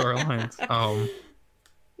Kirby Star Alliance.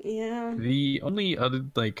 Yeah. The only other,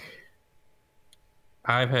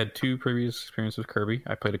 I've had 2 previous experiences with Kirby.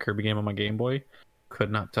 I played a Kirby game on my Game Boy. Could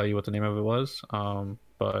not tell you what the name of it was,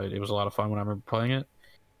 but it was a lot of fun when I remember playing it.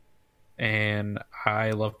 And I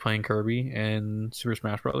love playing Kirby in Super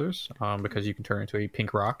Smash Brothers because you can turn into a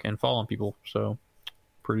pink rock and fall on people. So,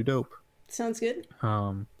 pretty dope. Sounds good.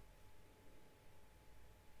 I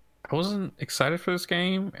wasn't excited for this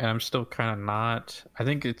game, and I'm still kind of not. I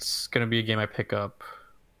think it's going to be a game I pick up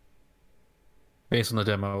based on the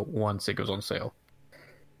demo once it goes on sale.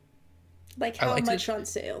 How much on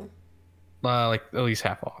sale? At least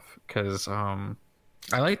half off, because I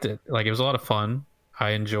liked it. It was a lot of fun.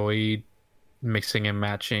 I enjoyed mixing and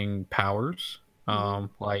matching powers. I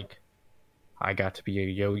got to be a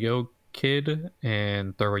yo-yo kid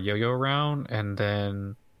and throw a yo-yo around, and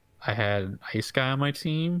then I had an ice guy on my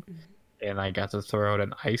team, and I got to throw out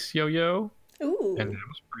an ice yo-yo. Ooh. And that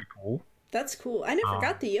was pretty cool. That's cool. I never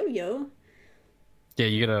got the yo-yo. Yeah,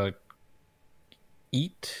 you gotta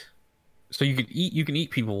eat. So you can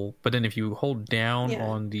eat people, but then if you hold down Yeah.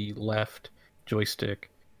 on the left joystick,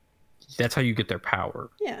 that's how you get their power.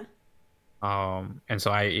 Yeah. And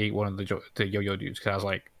so I ate one of the yo-yo dudes because I was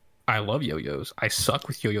like, I love yo-yos. I suck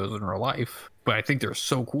with yo-yos in real life, but I think they're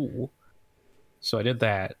so cool. So I did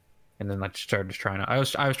that, and then I started trying. I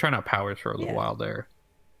was trying out powers for a little Yeah. while there.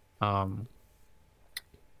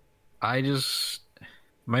 I just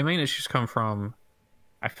my main issues come from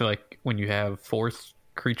I feel like when you have four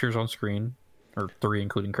creatures on screen, or three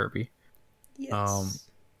including Kirby, Yes.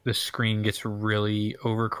 the screen gets really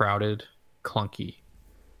overcrowded, clunky,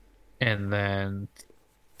 and then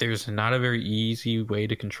there's not a very easy way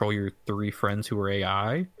to control your three friends who are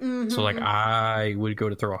AI. So like I would go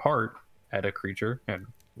to throw a heart at a creature and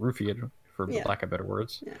roofie it, for Yeah. lack of better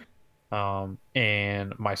words. Yeah.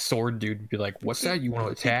 And my sword dude would be like, "What's that? You want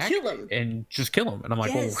to attack?" Kill him. And just kill him. And I'm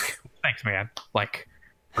like, Yes. "Well, thanks, man." Like,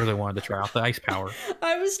 really wanted to try out the ice power.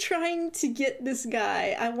 I was trying to get this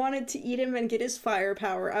guy. I wanted to eat him and get his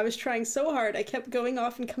firepower. I was trying so hard. I kept going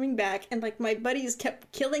off and coming back, and like my buddies kept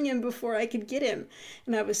killing him before I could get him.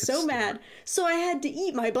 And I was so mad. So I had to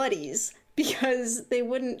eat my buddies because they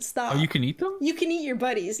wouldn't stop. Oh, you can eat them? You can eat your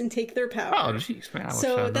buddies and take their power. Oh, jeez, man.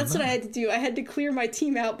 So that's what I had to do. I had to clear my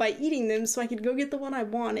team out by eating them so I could go get the one I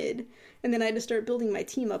wanted. And then I had to start building my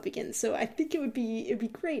team up again. So I think it'd be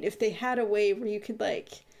great if they had a way where you could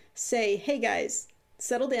like say, "Hey guys,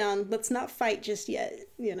 settle down. Let's not fight just yet,"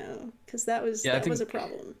 you know, because that was a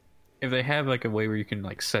problem. If they have like a way where you can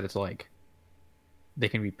like set it to like they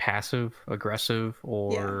can be passive, aggressive,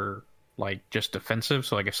 or like just defensive.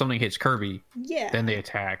 So like if something hits Kirby, then they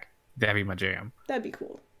attack. That'd be my jam. That'd be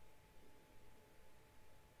cool.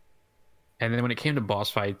 And then when it came to boss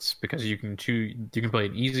fights, because you can play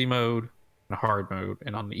an easy mode and a hard mode.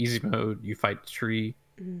 And on the easy mode, you fight the tree.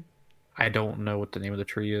 Mm-hmm. I don't know what the name of the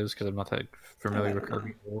tree is because I'm not that familiar with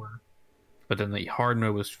Kirby lore. But then the hard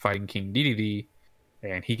mode was fighting King Dedede,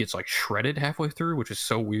 and he gets like shredded halfway through, which is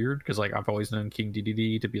so weird because like I've always known King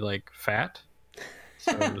Dedede to be like fat.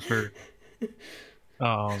 So it was very.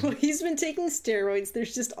 Well, he's been taking steroids.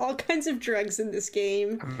 There's just all kinds of drugs in this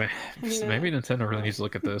game. Maybe Nintendo really needs to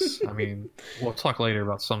look at this. I mean, we'll talk later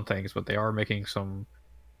about some things, but they are making some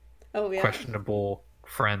questionable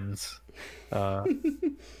friends. I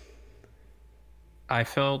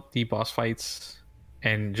felt the boss fights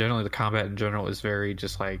and generally the combat in general is very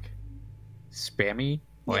just like spammy.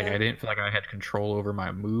 Like I didn't feel like I had control over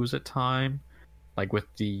my moves at time. Like with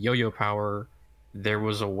the yo-yo power, there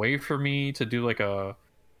was a way for me to do like a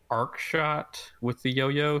arc shot with the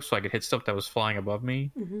yo-yo so I could hit stuff that was flying above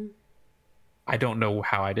me. Mm-hmm. I don't know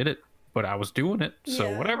how I did it, but I was doing it,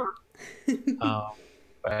 so whatever.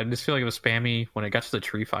 But I just feel like it was spammy. When it got to the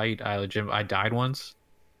tree fight, I died once,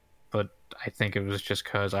 but I think it was just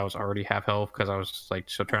because I was already half health because I was like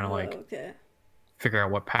still trying to like figure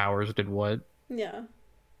out what powers did what. Yeah.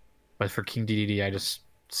 But for King Dedede, I just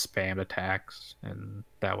spammed attacks, and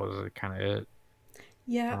that was kind of it.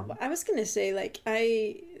 Yeah, I was gonna say, like,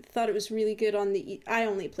 I thought it was really good on the. I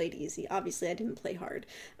only played easy. Obviously, I didn't play hard.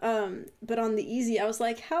 But on the easy, I was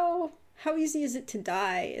like, how easy is it to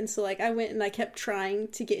die? And so, like, I went and I kept trying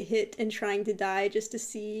to get hit and trying to die just to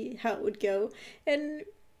see how it would go, and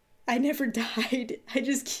I never died. I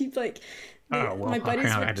just keep like. My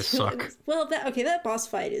buddies would just suck. Well, that boss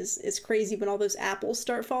fight is crazy when all those apples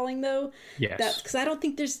start falling, though. Yes. That's because I don't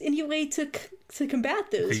think there's any way to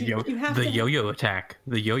combat those. You have the yo-yo attack.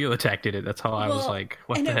 The yo-yo attack did it. That's how I was like,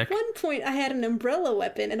 what the heck? And at one point, I had an umbrella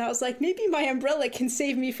weapon, and I was like, maybe my umbrella can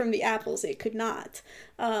save me from the apples. It could not.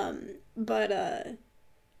 But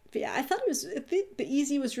yeah, I thought the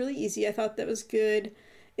easy was really easy. I thought that was good.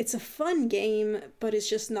 It's a fun game, but it's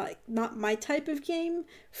just not my type of game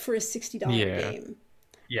for a $60 game.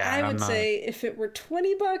 Yeah, I would say if it were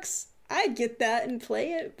 $20, I'd get that and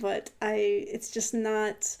play it, but it's just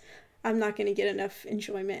not. I'm not going to get enough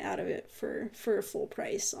enjoyment out of it for a full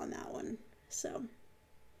price on that one. So.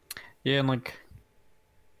 Yeah, and like,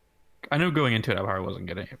 I knew going into it I probably wasn't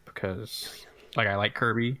getting it because, like, I like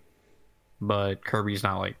Kirby, but Kirby's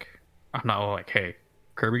not like, I'm not like, hey,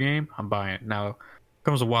 Kirby game, I'm buying it now.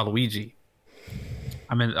 Comes a Waluigi.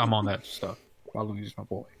 I'm on that stuff. Waluigi's my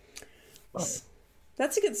boy. But,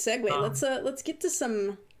 that's a good segue. Let's get to some.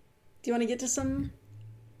 Do you want to get to some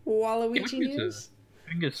Waluigi news? I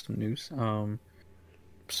can get some news.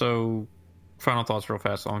 So, final thoughts real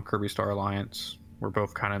fast on Kirby Star Alliance. We're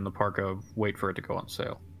both kind of in the park of wait for it to go on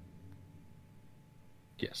sale.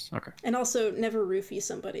 Yes. Okay. And also, never roofie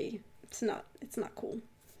somebody. It's not cool.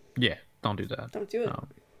 Yeah. Don't do that. Don't do it.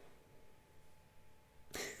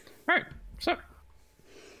 All right, so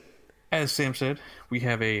As Sam said, we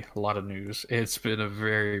have a lot of news. It's been a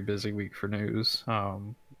very busy week for news.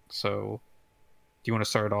 So do you want to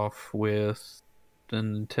start off with the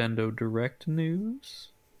Nintendo Direct news?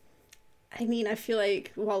 I mean, I feel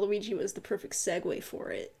like Waluigi was the perfect segue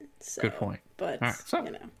for it. So, Good point. But, All right, so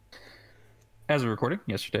you know. as of recording,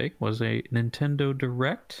 yesterday was a Nintendo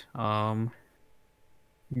Direct. Going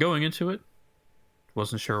into it,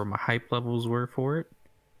 wasn't sure what my hype levels were for it.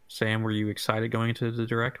 Sam, were you excited going into the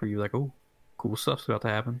Direct? Were you like, oh, cool stuff's about to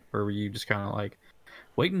happen? Or were you just kind of like,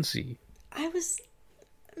 wait and see? I was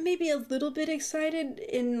maybe a little bit excited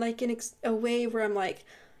in like a way where I'm like,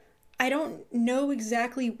 I don't know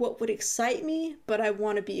exactly what would excite me, but I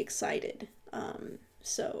want to be excited.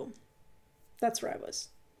 So that's where I was.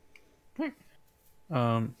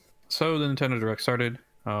 So the Nintendo Direct started.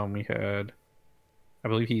 We had, I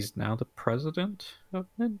believe he's now the president of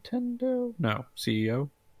Nintendo. No, CEO.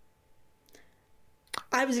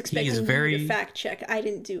 I was expecting you to fact check. I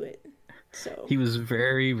didn't do it. So he was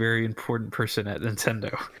very, very important person at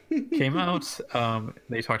Nintendo. Came out.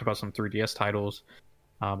 They talked about some 3DS titles.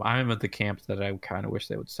 I'm at the camp that I kind of wish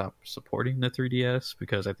they would stop supporting the 3DS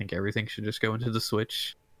because I think everything should just go into the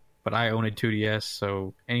Switch. But I own a 2DS,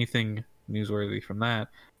 so anything newsworthy from that,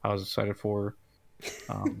 I was excited for.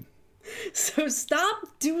 So stop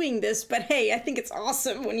doing this, but hey, I think it's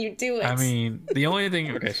awesome when you do it. I mean, the only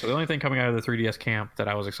thing coming out of the 3DS camp that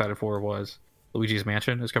I was excited for was Luigi's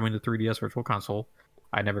Mansion is coming to 3DS Virtual Console.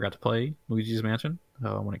 I never got to play Luigi's Mansion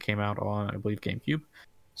when it came out on, I believe, GameCube.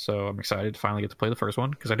 So I'm excited to finally get to play the first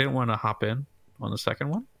one because I didn't want to hop in on the second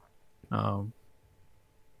one. I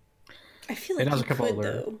feel like you could,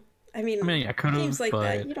 though. I mean, I could have, games like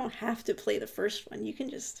that, you don't have to play the first one. You can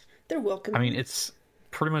just, they're welcome. I mean, it's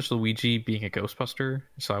pretty much Luigi being a Ghostbuster,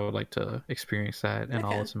 so I would like to experience that and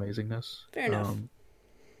all its amazingness. Fair enough.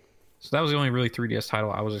 So that was the only really 3DS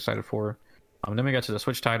title I was excited for. Then we got to the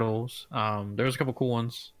Switch titles. There was a couple cool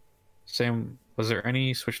ones. Sam, was there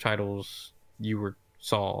any Switch titles you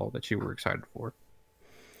saw that you were excited for?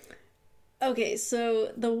 Okay,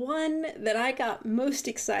 so the one that I got most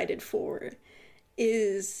excited for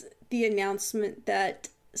is the announcement that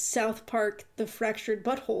South Park: The Fractured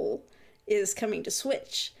Butthole is coming to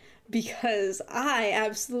Switch, because I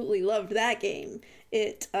absolutely loved that game.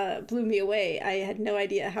 It blew me away. I had no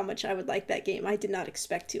idea how much I would like that game. I did not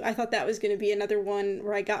expect to. I thought that was going to be another one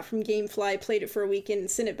where I got from GameFly, played it for a weekend, and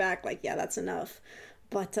sent it back like, yeah, that's enough.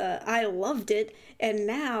 But I loved it, and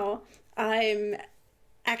now I'm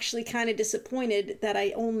actually kind of disappointed that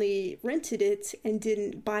I only rented it and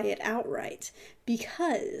didn't buy it outright,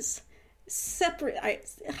 because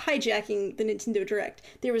hijacking the Nintendo Direct,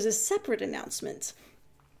 there was a separate announcement.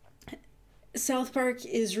 South Park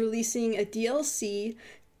is releasing a DLC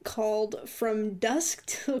called From Dusk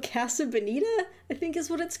Till Casa Bonita, I think is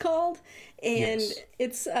what it's called. And yes.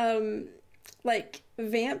 It's like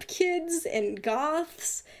vamp kids and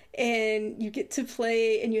goths, and you get to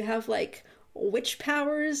play, and you have like witch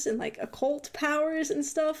powers and like occult powers and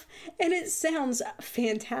stuff, and it sounds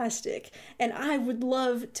fantastic, and I would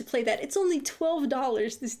love to play that. It's only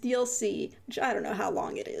 $12, this DLC, which I don't know how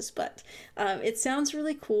long it is, but it sounds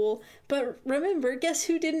really cool. But remember, guess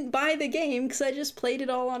who didn't buy the game? Because I just played it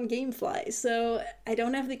all on GameFly, so I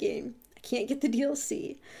don't have the game. I can't get the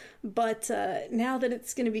DLC. But now that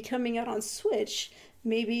it's going to be coming out on Switch,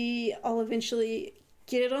 maybe I'll eventually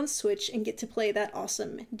get it on Switch and get to play that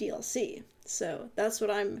awesome DLC. So that's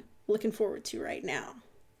what I'm looking forward to right now.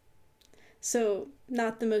 So,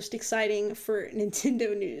 not the most exciting for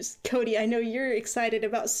Nintendo news. Cody, I know you're excited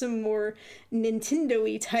about some more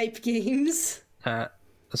Nintendo-y type games. So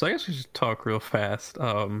I guess we should talk real fast.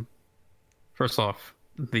 First off,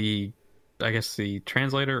 the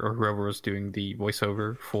translator or whoever was doing the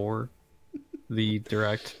voiceover for the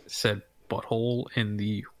Direct said butthole in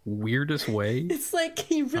the weirdest way. It's like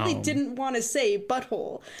he really didn't want to say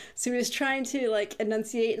butthole, so he was trying to like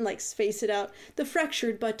enunciate and like space it out. The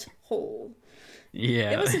fractured butthole.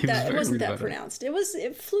 Yeah, it wasn't that pronounced. It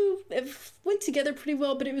went together pretty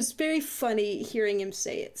well, but it was very funny hearing him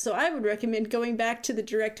say it. So I would recommend going back to the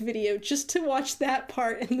Direct video just to watch that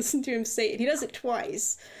part and listen to him say it. He does it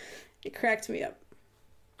twice. It cracked me up.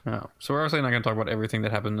 Oh, so we're obviously not going to talk about everything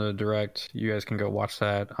that happened in the Direct. You guys can go watch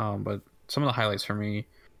that. But some of the highlights for me,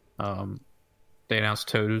 they announced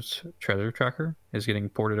Toad's Treasure Tracker is getting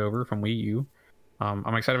ported over from Wii U.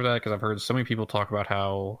 I'm excited for that because I've heard so many people talk about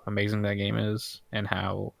how amazing that game is and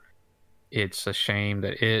how it's a shame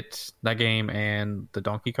that that game and the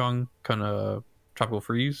Donkey Kong kind of Tropical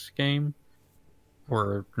Freeze game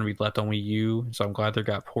were going to be left on Wii U. So I'm glad they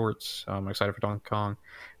got ports. I'm excited for Donkey Kong,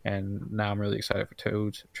 and now I'm really excited for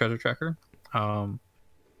Toad's Treasure Tracker. And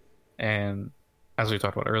And as we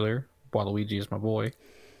talked about earlier, Waluigi is my boy.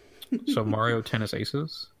 So Mario Tennis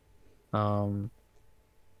Aces.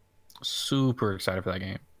 Super excited for that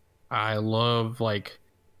game. I love like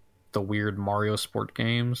the weird Mario sport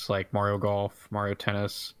games like Mario Golf, Mario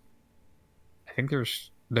Tennis. I think there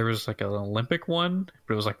was like an Olympic one,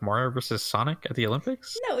 but it was like Mario versus Sonic at the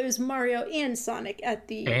Olympics. No, it was Mario and Sonic at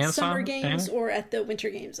the And Summer Sonic? Games And? or at the Winter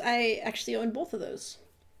Games. I actually own both of those.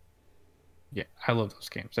 Yeah, I love those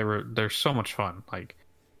games. They're so much fun. Like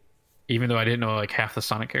even though I didn't know like half the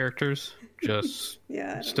Sonic characters, just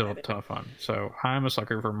Yeah, I don't still a get it. ton of fun. So I'm a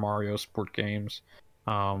sucker for Mario sport games.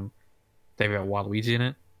 They've got Waluigi in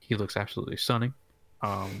it. He looks absolutely stunning.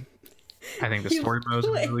 I think the He story mode is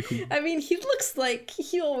look- really cool. I mean, he looks like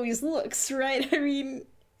he always looks, right? I mean,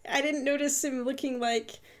 I didn't notice him looking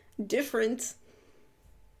like different.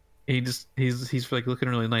 He's like looking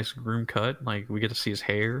really nice groom cut. Like we get to see his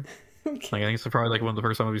hair. Okay. Like I think it's probably like one of the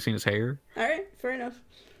first times we've seen his hair. All right, fair enough.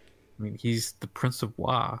 I mean, he's the Prince of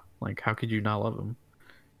Wa. Like how could you not love him?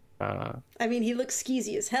 I mean, he looks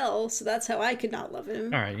skeezy as hell, so that's how I could not love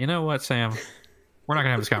him. All right, you know what, Sam? We're not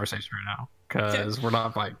gonna have this conversation right now because we're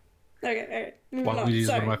not like Okay, all right. Moving on. Waluigi is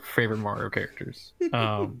one Sorry. of my favorite Mario characters.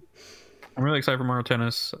 I'm really excited for Mario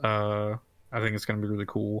Tennis. I think it's gonna be really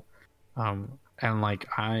cool. And like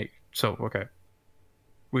okay,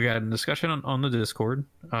 we got a discussion on the Discord.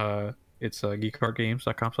 It's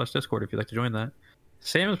geekcardgames.com/discord if you'd like to join that.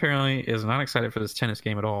 Sam apparently is not excited for this tennis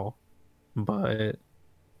game at all, but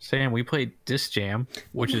Sam, we played Disc Jam,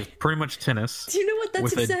 which is pretty much tennis. Do you know what? That's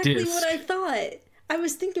with a exactly disc. what I thought. I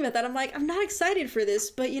was thinking about that. I'm like, I'm not excited for this,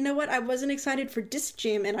 but you know what? I wasn't excited for Disc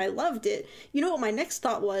Jam, and I loved it. You know what my next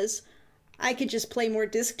thought was? I could just play more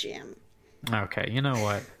Disc Jam. Okay, you know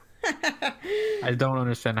what? I don't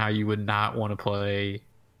understand how you would not want to play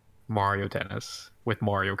Mario Tennis with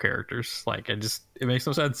Mario characters. Like, it makes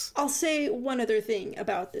no sense. I'll say one other thing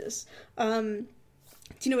about this. Do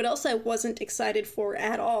you know what else I wasn't excited for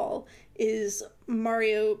at all? Is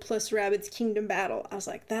Mario plus Rabbids Kingdom Battle. I was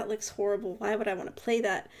like, that looks horrible. Why would I want to play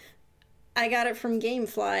that? I got it from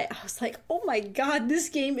Gamefly. I was like, oh my god, this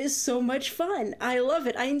game is so much fun. I love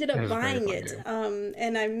it. I ended It up is a very buying fun it, game.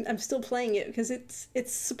 and I'm still playing it because it's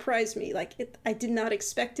surprised me. Like I did not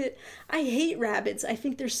expect it. I hate rabbits. I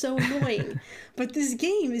think they're so annoying, but this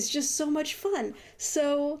game is just so much fun.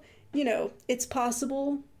 So it's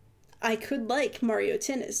possible I could like Mario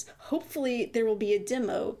Tennis. Hopefully, there will be a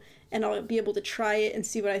demo, and I'll be able to try it and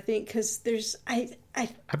see what I think. Because there's there's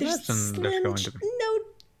imagine there's going to be.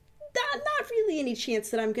 not really any chance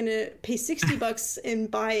that I'm gonna pay $60 and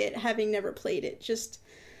buy it, having never played it, just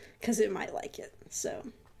because it might like it. So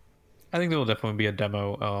I think there will definitely be a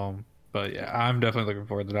demo. But yeah, I'm definitely looking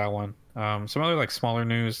forward to that one. Some other like smaller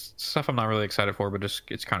news stuff I'm not really excited for, but just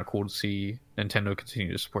it's kind of cool to see Nintendo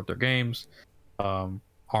continue to support their games.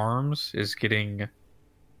 ARMS is getting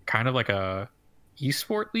kind of like a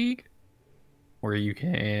esport league where you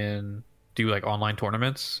can do like online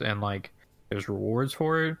tournaments and like there's rewards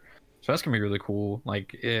for it. So that's gonna be really cool.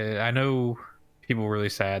 Like I know people were really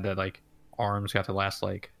sad that like ARMS got the last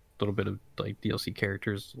like little bit of like DLC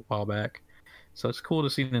characters a while back. So it's cool to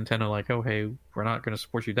see Nintendo like, oh hey, we're not gonna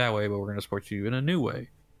support you that way, but we're gonna support you in a new way.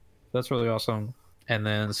 That's really awesome. And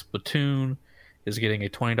then Splatoon is getting a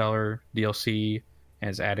 $20 DLC and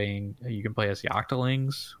it's adding you can play as the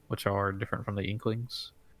Octolings, which are different from the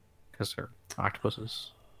Inklings because they're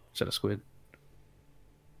octopuses instead of squid,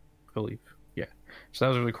 I believe. Yeah, so that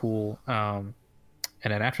was really cool. And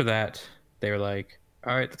then after that they were like,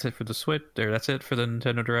 all right, that's it for the Switch, or that's it for the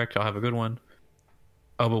Nintendo Direct, y'all have a good one.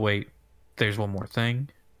 Oh but wait, there's one more thing,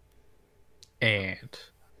 and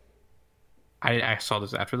I saw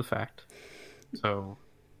this after the fact, so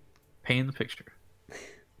paint the picture.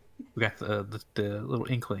 We got the little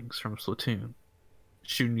Inklings from Splatoon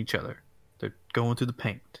shooting each other. They're going through the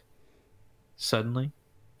paint. Suddenly,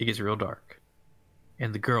 it gets real dark.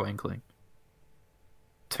 And the girl Inkling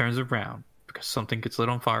turns around because something gets lit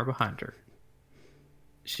on fire behind her.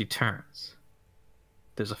 She turns.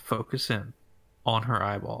 There's a focus in on her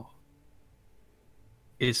eyeball.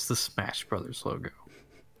 It's the Smash Brothers logo.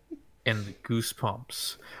 And the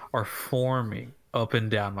goosebumps are forming up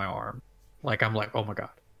and down my arm. Like, I'm like, oh my god.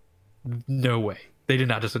 No way. They did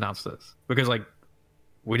not just announce this. Because, like,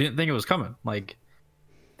 we didn't think it was coming. Like,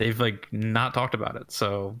 they've, like, not talked about it.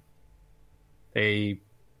 So, they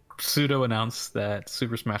pseudo-announced that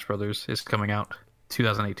Super Smash Brothers is coming out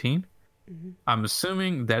 2018. Mm-hmm. I'm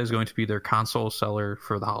assuming that is going to be their console seller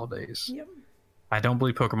for the holidays. yep. I don't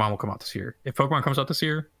believe Pokemon will come out this year. If Pokemon comes out this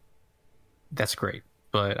year, that's great.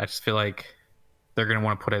 But I just feel like they're going to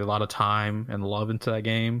want to put a lot of time and love into that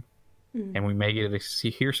game. and we may get to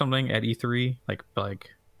hear something at E3, like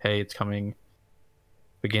hey, it's coming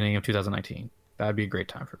beginning of 2019. That'd be a great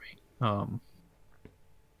time for me.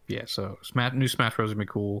 Yeah, so new Smash Bros. Would be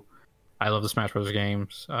cool. I love the Smash Bros.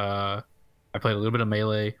 Games. I played a little bit of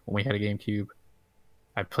Melee when we had a GameCube.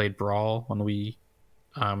 I played Brawl on the Wii,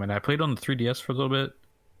 and I played on the 3DS for a little bit.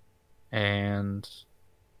 And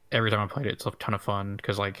every time I played it, it's a ton of fun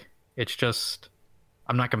because like it's just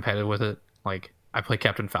I'm not competitive with it. Like I play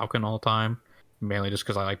Captain Falcon all the time, mainly just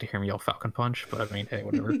because I like to hear me yell Falcon Punch. But I mean, hey,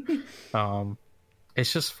 whatever.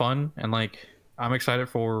 It's just fun, and like I'm excited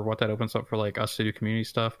for what that opens up for like us to do community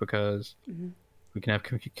stuff because we can have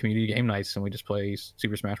community game nights and we just play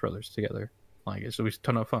Super Smash Brothers together. Like it's always a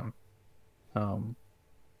ton of fun.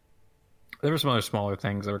 There were some other smaller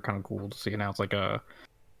things that were kind of cool to see announced, like the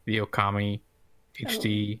Okami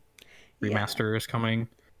HD remaster is coming.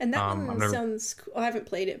 And that one sounds cool. I haven't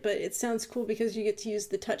played it, but it sounds cool because you get to use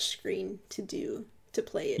the touch screen to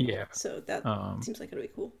play it. Yeah. So that seems like it'll be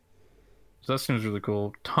cool. So that seems really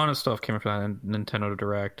cool. Ton of stuff came from that Nintendo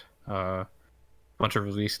Direct. Bunch of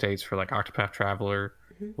release dates for like Octopath Traveler,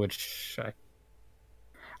 which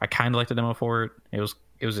I kind of liked the demo for it. It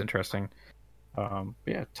was interesting.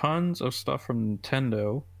 Yeah, tons of stuff from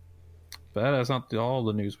Nintendo. But that's not all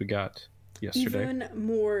the news we got yesterday. Even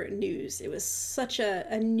more news. It was such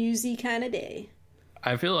a newsy kind of day.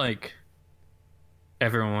 I feel like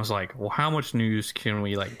everyone was like, well, how much news can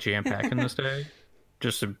we like jam pack in this day?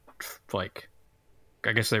 Just to like,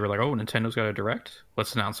 I guess they were like, oh, Nintendo's got a Direct.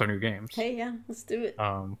 Let's announce our new games. Hey, yeah, let's do it.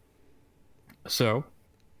 So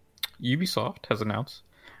Ubisoft has announced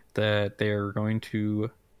that they're going to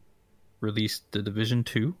release The Division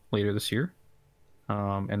 2 later this year.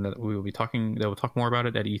 And that they will talk more about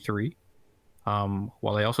it at E3.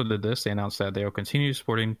 While they also did this, they announced that they will continue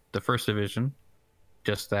supporting the first Division,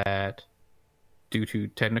 just that due to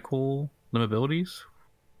technical limitations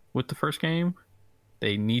with the first game,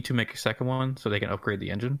 they need to make a second one so they can upgrade the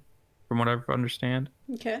engine, from what I understand.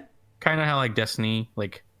 Okay. Kind of how like Destiny,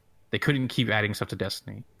 like they couldn't keep adding stuff to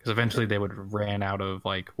Destiny because eventually they would ran out of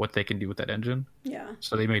like what they can do with that engine. Yeah.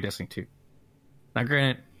 So they made Destiny 2. Now,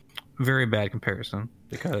 granted, very bad comparison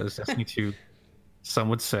because Destiny 2, some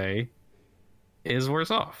would say, is worse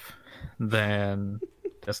off than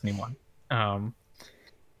Destiny 1.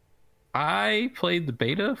 I played the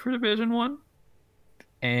beta for Division 1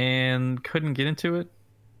 and couldn't get into it.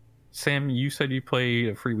 Sam, you said you played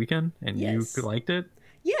a free weekend and you liked it?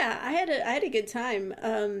 Yeah, I had a good time.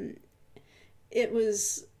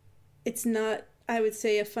 It's not, I would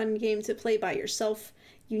say, a fun game to play by yourself.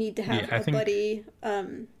 You need to have a buddy.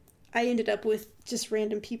 I ended up with just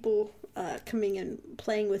random people coming and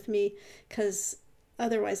playing with me because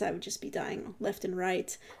otherwise I would just be dying left and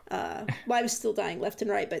right. Well, I was still dying left and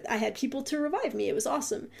right, but I had people to revive me. It was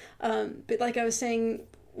awesome. But like I was saying,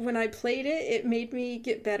 when I played it, it made me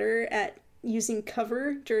get better at using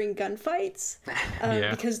cover during gunfights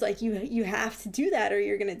because like you have to do that or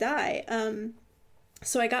you're gonna die.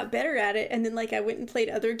 So I got better at it, and then like I went and played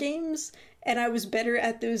other games, and I was better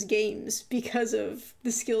at those games because of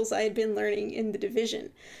the skills I had been learning in the Division.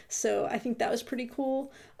 So I think that was pretty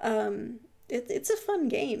cool. It's a fun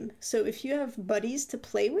game. So if you have buddies to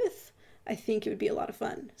play with, I think it would be a lot of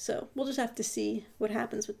fun. So we'll just have to see what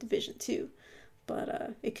happens with Division 2.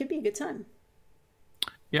 But it could be a good time.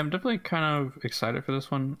 Yeah, I'm definitely kind of excited for this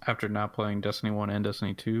one after not playing Destiny 1 and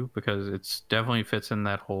Destiny 2 because it's definitely fits in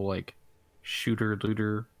that whole like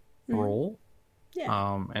shooter-looter role.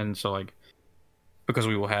 Yeah. And so like because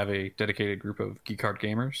we will have a dedicated group of Geek Card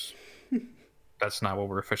gamers. That's not what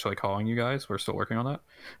we're officially calling you guys. We're still working on that.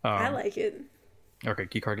 I like it. Okay,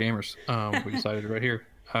 Geek Card gamers. We decided right here.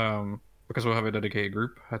 Because we'll have a dedicated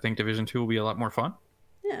group, I think Division 2 will be a lot more fun.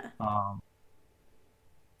 Yeah.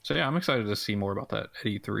 So yeah, I'm excited to see more about that at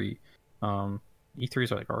E3. E3 is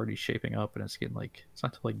like already shaping up, and it's getting like it's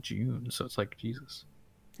not till like June, so it's like Jesus.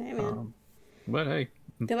 Hey man. But hey,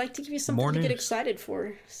 they like to give you something to get excited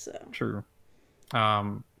for. So true.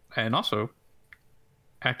 And also,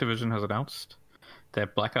 Activision has announced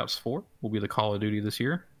that Black Ops 4 will be the Call of Duty this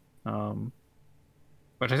year.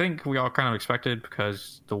 Which I think we all kind of expected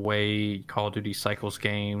because the way Call of Duty cycles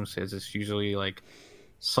games is it's usually like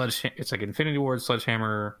it's like Infinity Ward,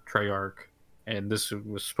 Sledgehammer, Treyarch, and this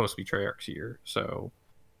was supposed to be Treyarch's year. So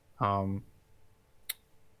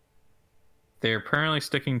they're apparently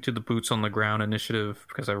sticking to the boots on the ground initiative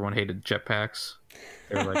because everyone hated jetpacks.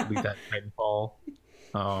 They were like, leave that Titanfall.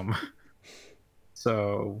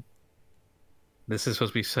 So this is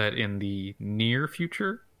supposed to be set in the near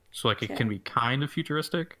future. So like it can be kind of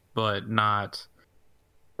futuristic, but not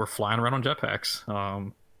we're flying around on jetpacks.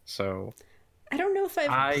 So I don't know if I've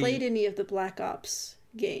I played any of the Black Ops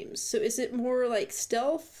games. So is it more like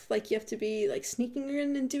stealth? Like you have to be like sneaking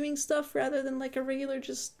in and doing stuff rather than like a regular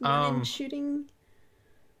just run shooting?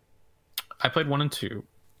 I played 1 and 2.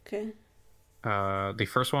 Okay. The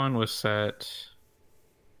first one was set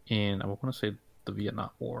in, I want to say, the Vietnam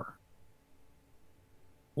War,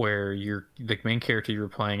 where the main character you were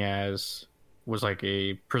playing as was like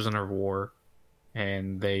a prisoner of war,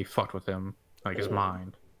 and they fucked with him, like his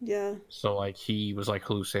mind. Yeah. So like he was like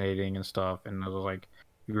hallucinating and stuff, and it was like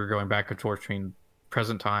we were going back and forth between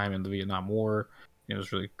present time and the Vietnam War. It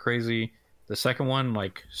was really crazy. The second one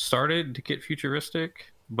like started to get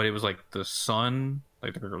futuristic, but it was like the son,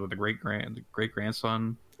 like the great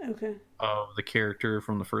grandson Okay. of the character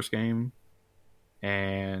from the first game,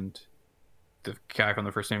 and the guy from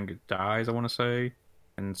the first game dies, I want to say,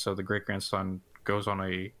 and so the great grandson goes on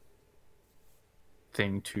a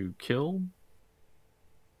thing to kill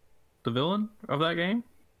the villain of that game.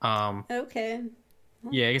 Okay.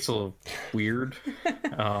 Yeah, it gets a little weird.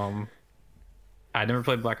 I never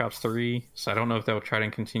played Black Ops 3, so I don't know if they'll try to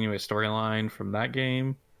continue a storyline from that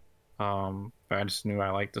game. But I just knew I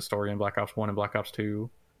liked the story in Black Ops 1 and Black Ops 2.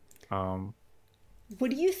 What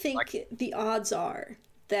do you think the odds are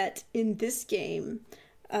that in this game,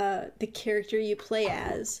 the character you play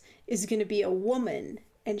as is going to be a woman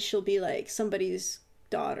and she'll be like somebody's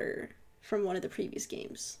daughter from one of the previous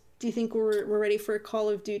games? Do you think we're ready for a Call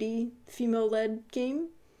of Duty female-led game?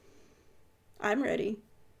 I'm ready.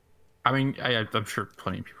 I mean, I'm sure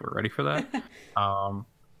plenty of people are ready for that.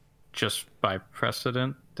 Just by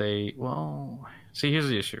precedent, see, here's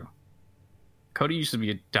the issue. Cody used to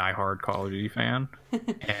be a diehard Call of Duty fan, and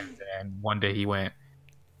then one day he went,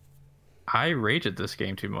 I rage at this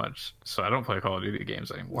game too much, so I don't play Call of Duty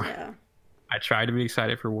games anymore. Yeah. I tried to be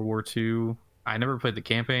excited for World War II. I never played the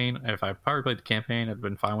campaign. If I probably played the campaign, I'd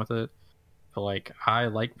been fine with it. But like, I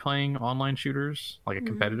like playing online shooters, like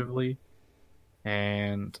competitively,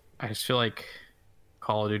 and I just feel like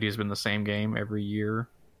Call of Duty has been the same game every year.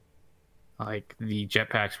 Like the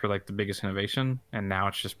jetpacks were like the biggest innovation, and now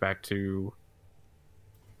it's just back to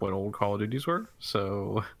what old Call of Duties were.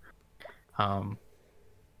 So,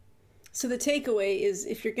 So the takeaway is,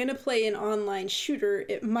 if you're gonna play an online shooter,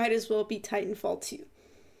 it might as well be Titanfall 2.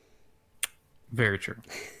 Very true.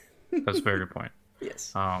 That's a very good point.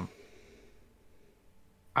 Yes. I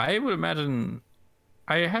would imagine,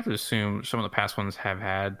 I have to assume some of the past ones have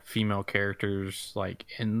had female characters like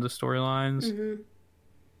in the storylines.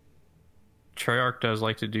 Treyarch does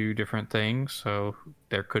like to do different things, so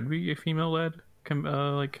there could be a female-led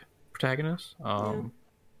like protagonist. It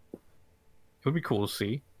would be cool to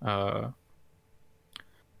see. But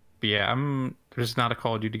yeah, I'm just not a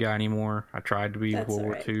Call of Duty guy anymore. I tried to be That's World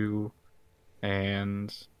War alright. II,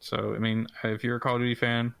 and so I mean, if you're a Call of Duty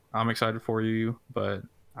fan, I'm excited for you, but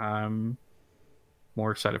I'm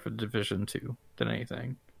more excited for Division 2 than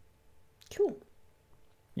anything. Cool.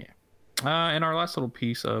 Yeah. And our last little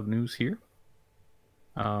piece of news here.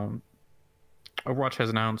 Overwatch has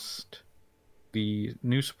announced the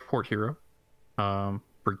new support hero,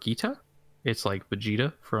 Brigitte. It's like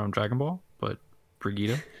Vegeta from Dragon Ball, but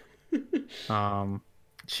Brigitte.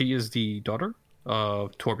 She is the daughter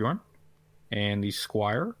of Torbjorn and the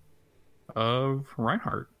squire of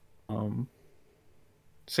Reinhardt.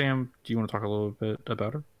 Sam, do you want to talk a little bit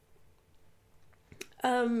about her?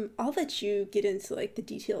 I'll let you get into like the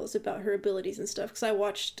details about her abilities and stuff, because I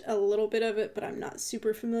watched a little bit of it, but I'm not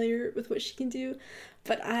super familiar with what she can do.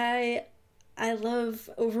 But I love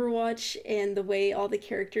Overwatch and the way all the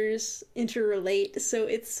characters interrelate. So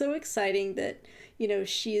it's so exciting that, you know,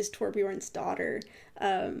 she is Torbjorn's daughter.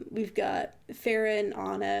 We've got Farah and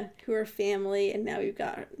Anna, who are family, and now we've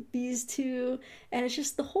got these two. And it's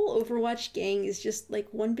just the whole Overwatch gang is just like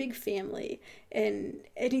one big family. And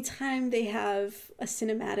anytime they have a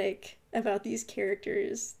cinematic about these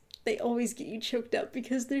characters, they always get you choked up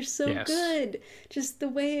because they're so good. Just the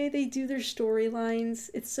way they do their storylines,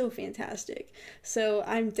 it's so fantastic. So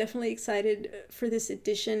I'm definitely excited for this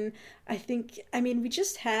edition. I mean, we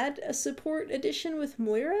just had a support edition with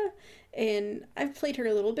Moira, and I've played her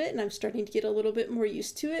a little bit, and I'm starting to get a little bit more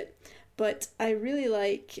used to it. But I really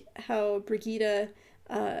like how Brigitte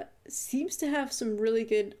seems to have some really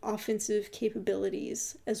good offensive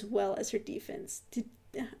capabilities as well as her defense.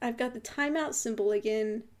 I've got the timeout symbol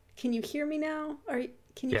again. Can you hear me now?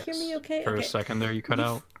 Can you hear me okay? For a second there, you cut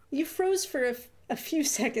out. You froze for a few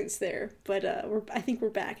seconds there, but I think we're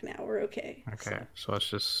back now. We're okay. Okay, so let's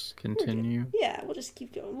just continue. Yeah, we'll just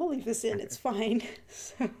keep going. We'll leave this in. Okay. It's fine.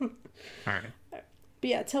 So, all right. But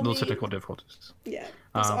yeah, tell me. No technical difficulties. Yeah,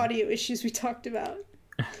 those audio issues we talked about.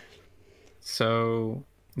 So,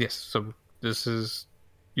 yes. So this is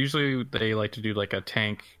usually they like to do like a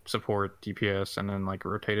tank support DPS and then like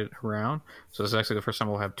rotate it around. So this is actually the first time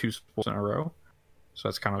we'll have two supports in a row. So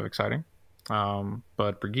that's kind of exciting.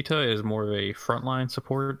 But Brigitte is more of a frontline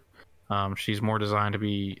support. She's more designed to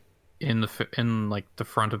be in like the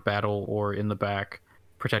front of battle or in the back,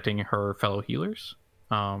 protecting her fellow healers.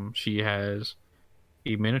 She has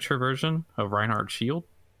a miniature version of Reinhardt's shield.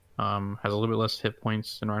 Has a little bit less hit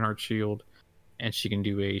points than Reinhardt's shield, and she can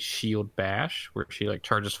do a shield bash where she like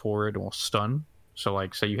charges forward and will stun. So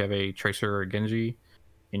like, say you have a Tracer or a Genji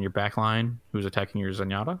in your back line who's attacking your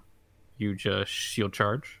Zenyatta, you just shield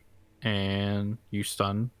charge and you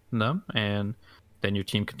stun them, and then your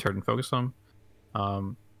team can turn and focus them.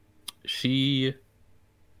 She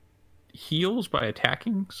heals by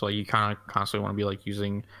attacking, so you kind of constantly want to be like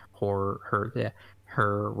using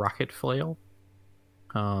her rocket flail,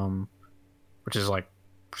 which is like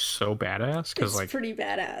so badass because like pretty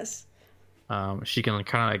badass. She can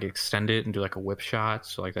kind of like extend it and do like a whip shot,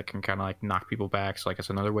 so like that can kind of like knock people back. So like it's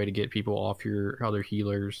another way to get people off your other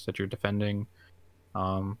healers that you're defending.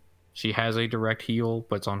 She has a direct heal,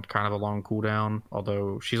 but it's on kind of a long cooldown.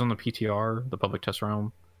 Although she's on the PTR, the public test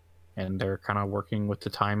realm, and they're kind of working with the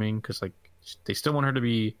timing because like they still want her to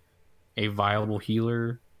be a viable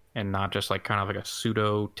healer and not just like kind of like a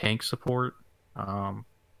pseudo tank support. And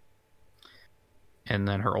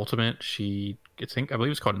then her ultimate, I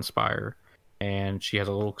believe it's called Inspire, and she has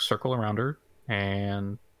a little circle around her,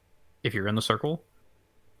 and if you're in the circle,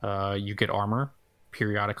 you get armor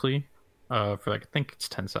periodically for like I think it's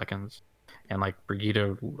 10 seconds, and like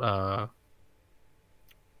Brigitte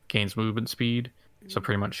gains movement speed, so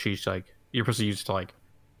pretty much she's like you're supposed to use to like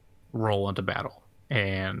roll into battle,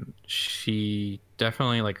 and she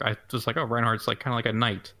definitely like I was like, oh, Reinhardt's like kind of like a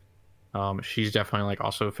knight. She's definitely like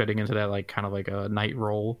also fitting into that like kind of like a knight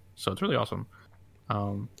role, so it's really awesome.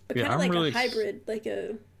 But kind of like really a hybrid, like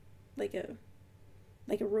a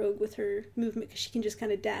rogue with her movement, because she can just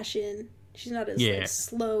kind of dash in. She's not as like,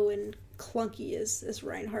 slow and clunky as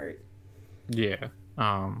Reinhardt. Yeah.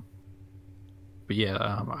 But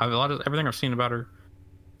yeah, everything I've seen about her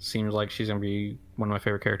seems like she's gonna be one of my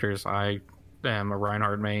favorite characters. I am a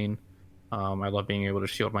Reinhardt main. I love being able to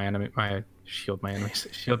shield my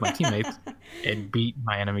teammates, and beat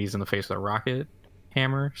my enemies in the face with a rocket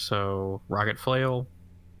hammer. So rocket flail,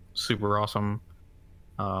 super awesome.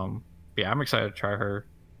 Yeah, I'm excited to try her.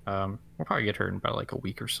 We'll probably get her in about like a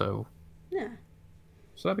week or so. Yeah.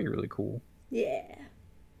 So that'd be really cool. Yeah.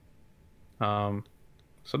 So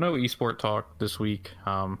no esport talk this week.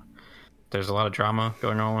 There's a lot of drama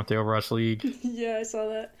going on with the Overwatch League. Yeah, I saw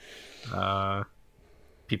that.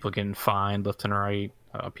 People getting fined left and right.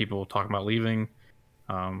 People talking about leaving.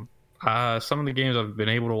 Some of the games I've been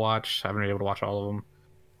able to watch, I haven't been able to watch all of them,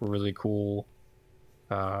 were really cool.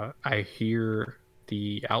 I hear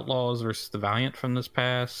the Outlaws versus the Valiant from this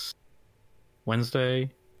past Wednesday,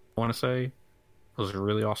 I want to say, was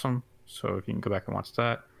really awesome. So if you can go back and watch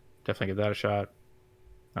that, definitely give that a shot.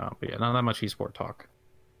 But yeah, not that much esport talk.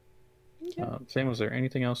 Okay. Sam, was there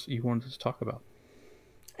anything else you wanted to talk about?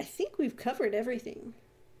 I think we've covered everything.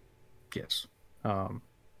 Yes.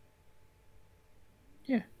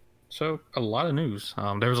 Yeah. So a lot of news.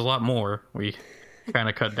 There was a lot more. We kind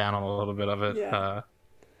of cut down on a little bit of it. Yeah.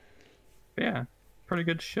 Yeah. Pretty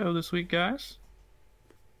good show this week, guys.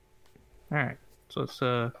 All right. So let's.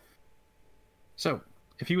 So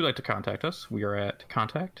if you would like to contact us, we are at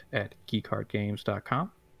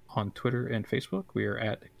contact@geekheartgames.com. On Twitter and Facebook, we are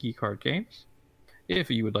at geekheartgames. If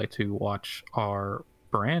you would like to watch our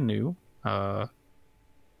brand new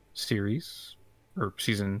series, or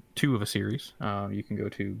season 2 of a series, you can go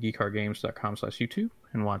to geekheartgames.com/YouTube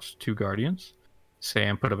and watch Two Guardians.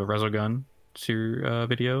 Sam put up a Resogun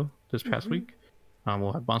video this past week.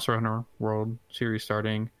 We'll have Monster Hunter World series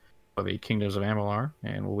starting of a Kingdoms of Amalur,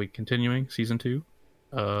 and we'll be continuing season 2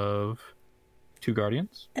 of Two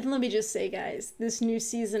Guardians. And let me just say, guys, this new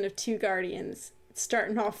season of Two Guardians, it's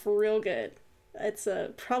starting off real good. It's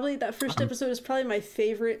probably that first episode is probably my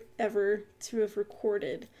favorite ever to have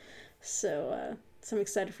recorded. So I'm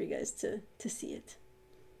excited for you guys to see it.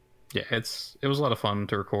 Yeah, it was a lot of fun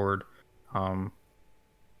to record. I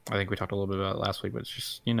think we talked a little bit about it last week, but it's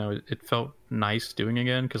just, it felt nice doing it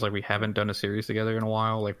again because like we haven't done a series together in a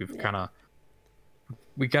while. Like we got a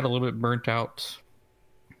little bit burnt out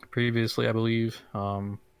previously, I believe.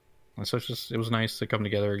 And so it was nice to come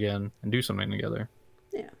together again and do something together.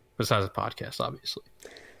 Yeah. Besides the podcast, obviously.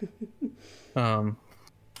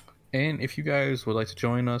 And if you guys would like to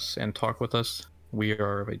join us and talk with us, we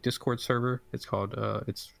are a Discord server. It's called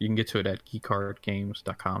you can get to it at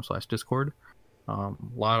geekheartgames.com/Discord. A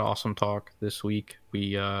lot of awesome talk this week.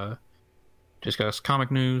 We discussed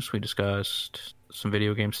comic news. We discussed some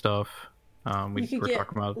video game stuff. We You could were get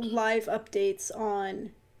talking about live updates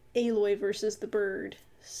on Aloy versus the bird.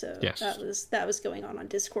 So Yes. that was going on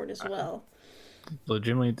Discord as well.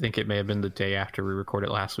 legitimately think it may have been the day after we recorded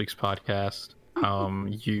last week's podcast.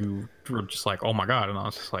 You were just like, "Oh my god," and I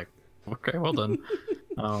was just like, "Okay, well done."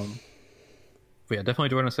 But yeah, definitely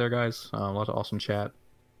join us there, guys. A lot of awesome chat.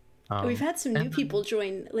 We've had some new people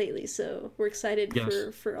join lately, so we're excited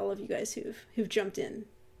Yes. for all of you guys who've jumped in.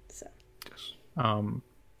 So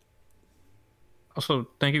Also,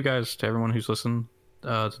 thank you guys to everyone who's listened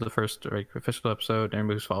to the first official episode.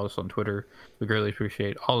 Everybody who's followed us on Twitter, we greatly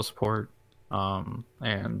appreciate all the support.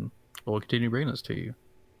 And we'll continue bringing this to you.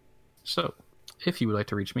 So, if you would like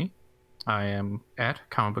to reach me, I am at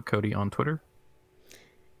Comic Book Cody on Twitter.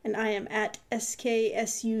 and I am at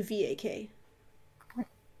SKSUVAK.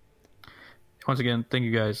 Once again, thank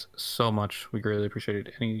you guys so much. We greatly appreciate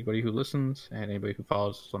it. Anybody who listens and anybody who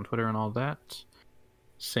follows us on Twitter and all that.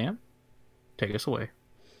 Sam, take us away.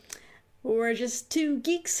 We're just two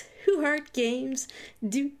geeks who heart games.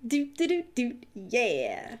 Doot doot doot doot doot.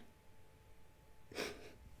 Yeah.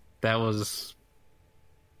 That was...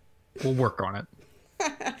 We'll work on it.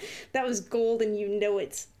 That was gold and you know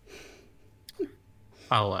it.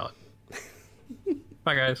 I'll allow it.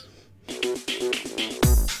 Bye, guys.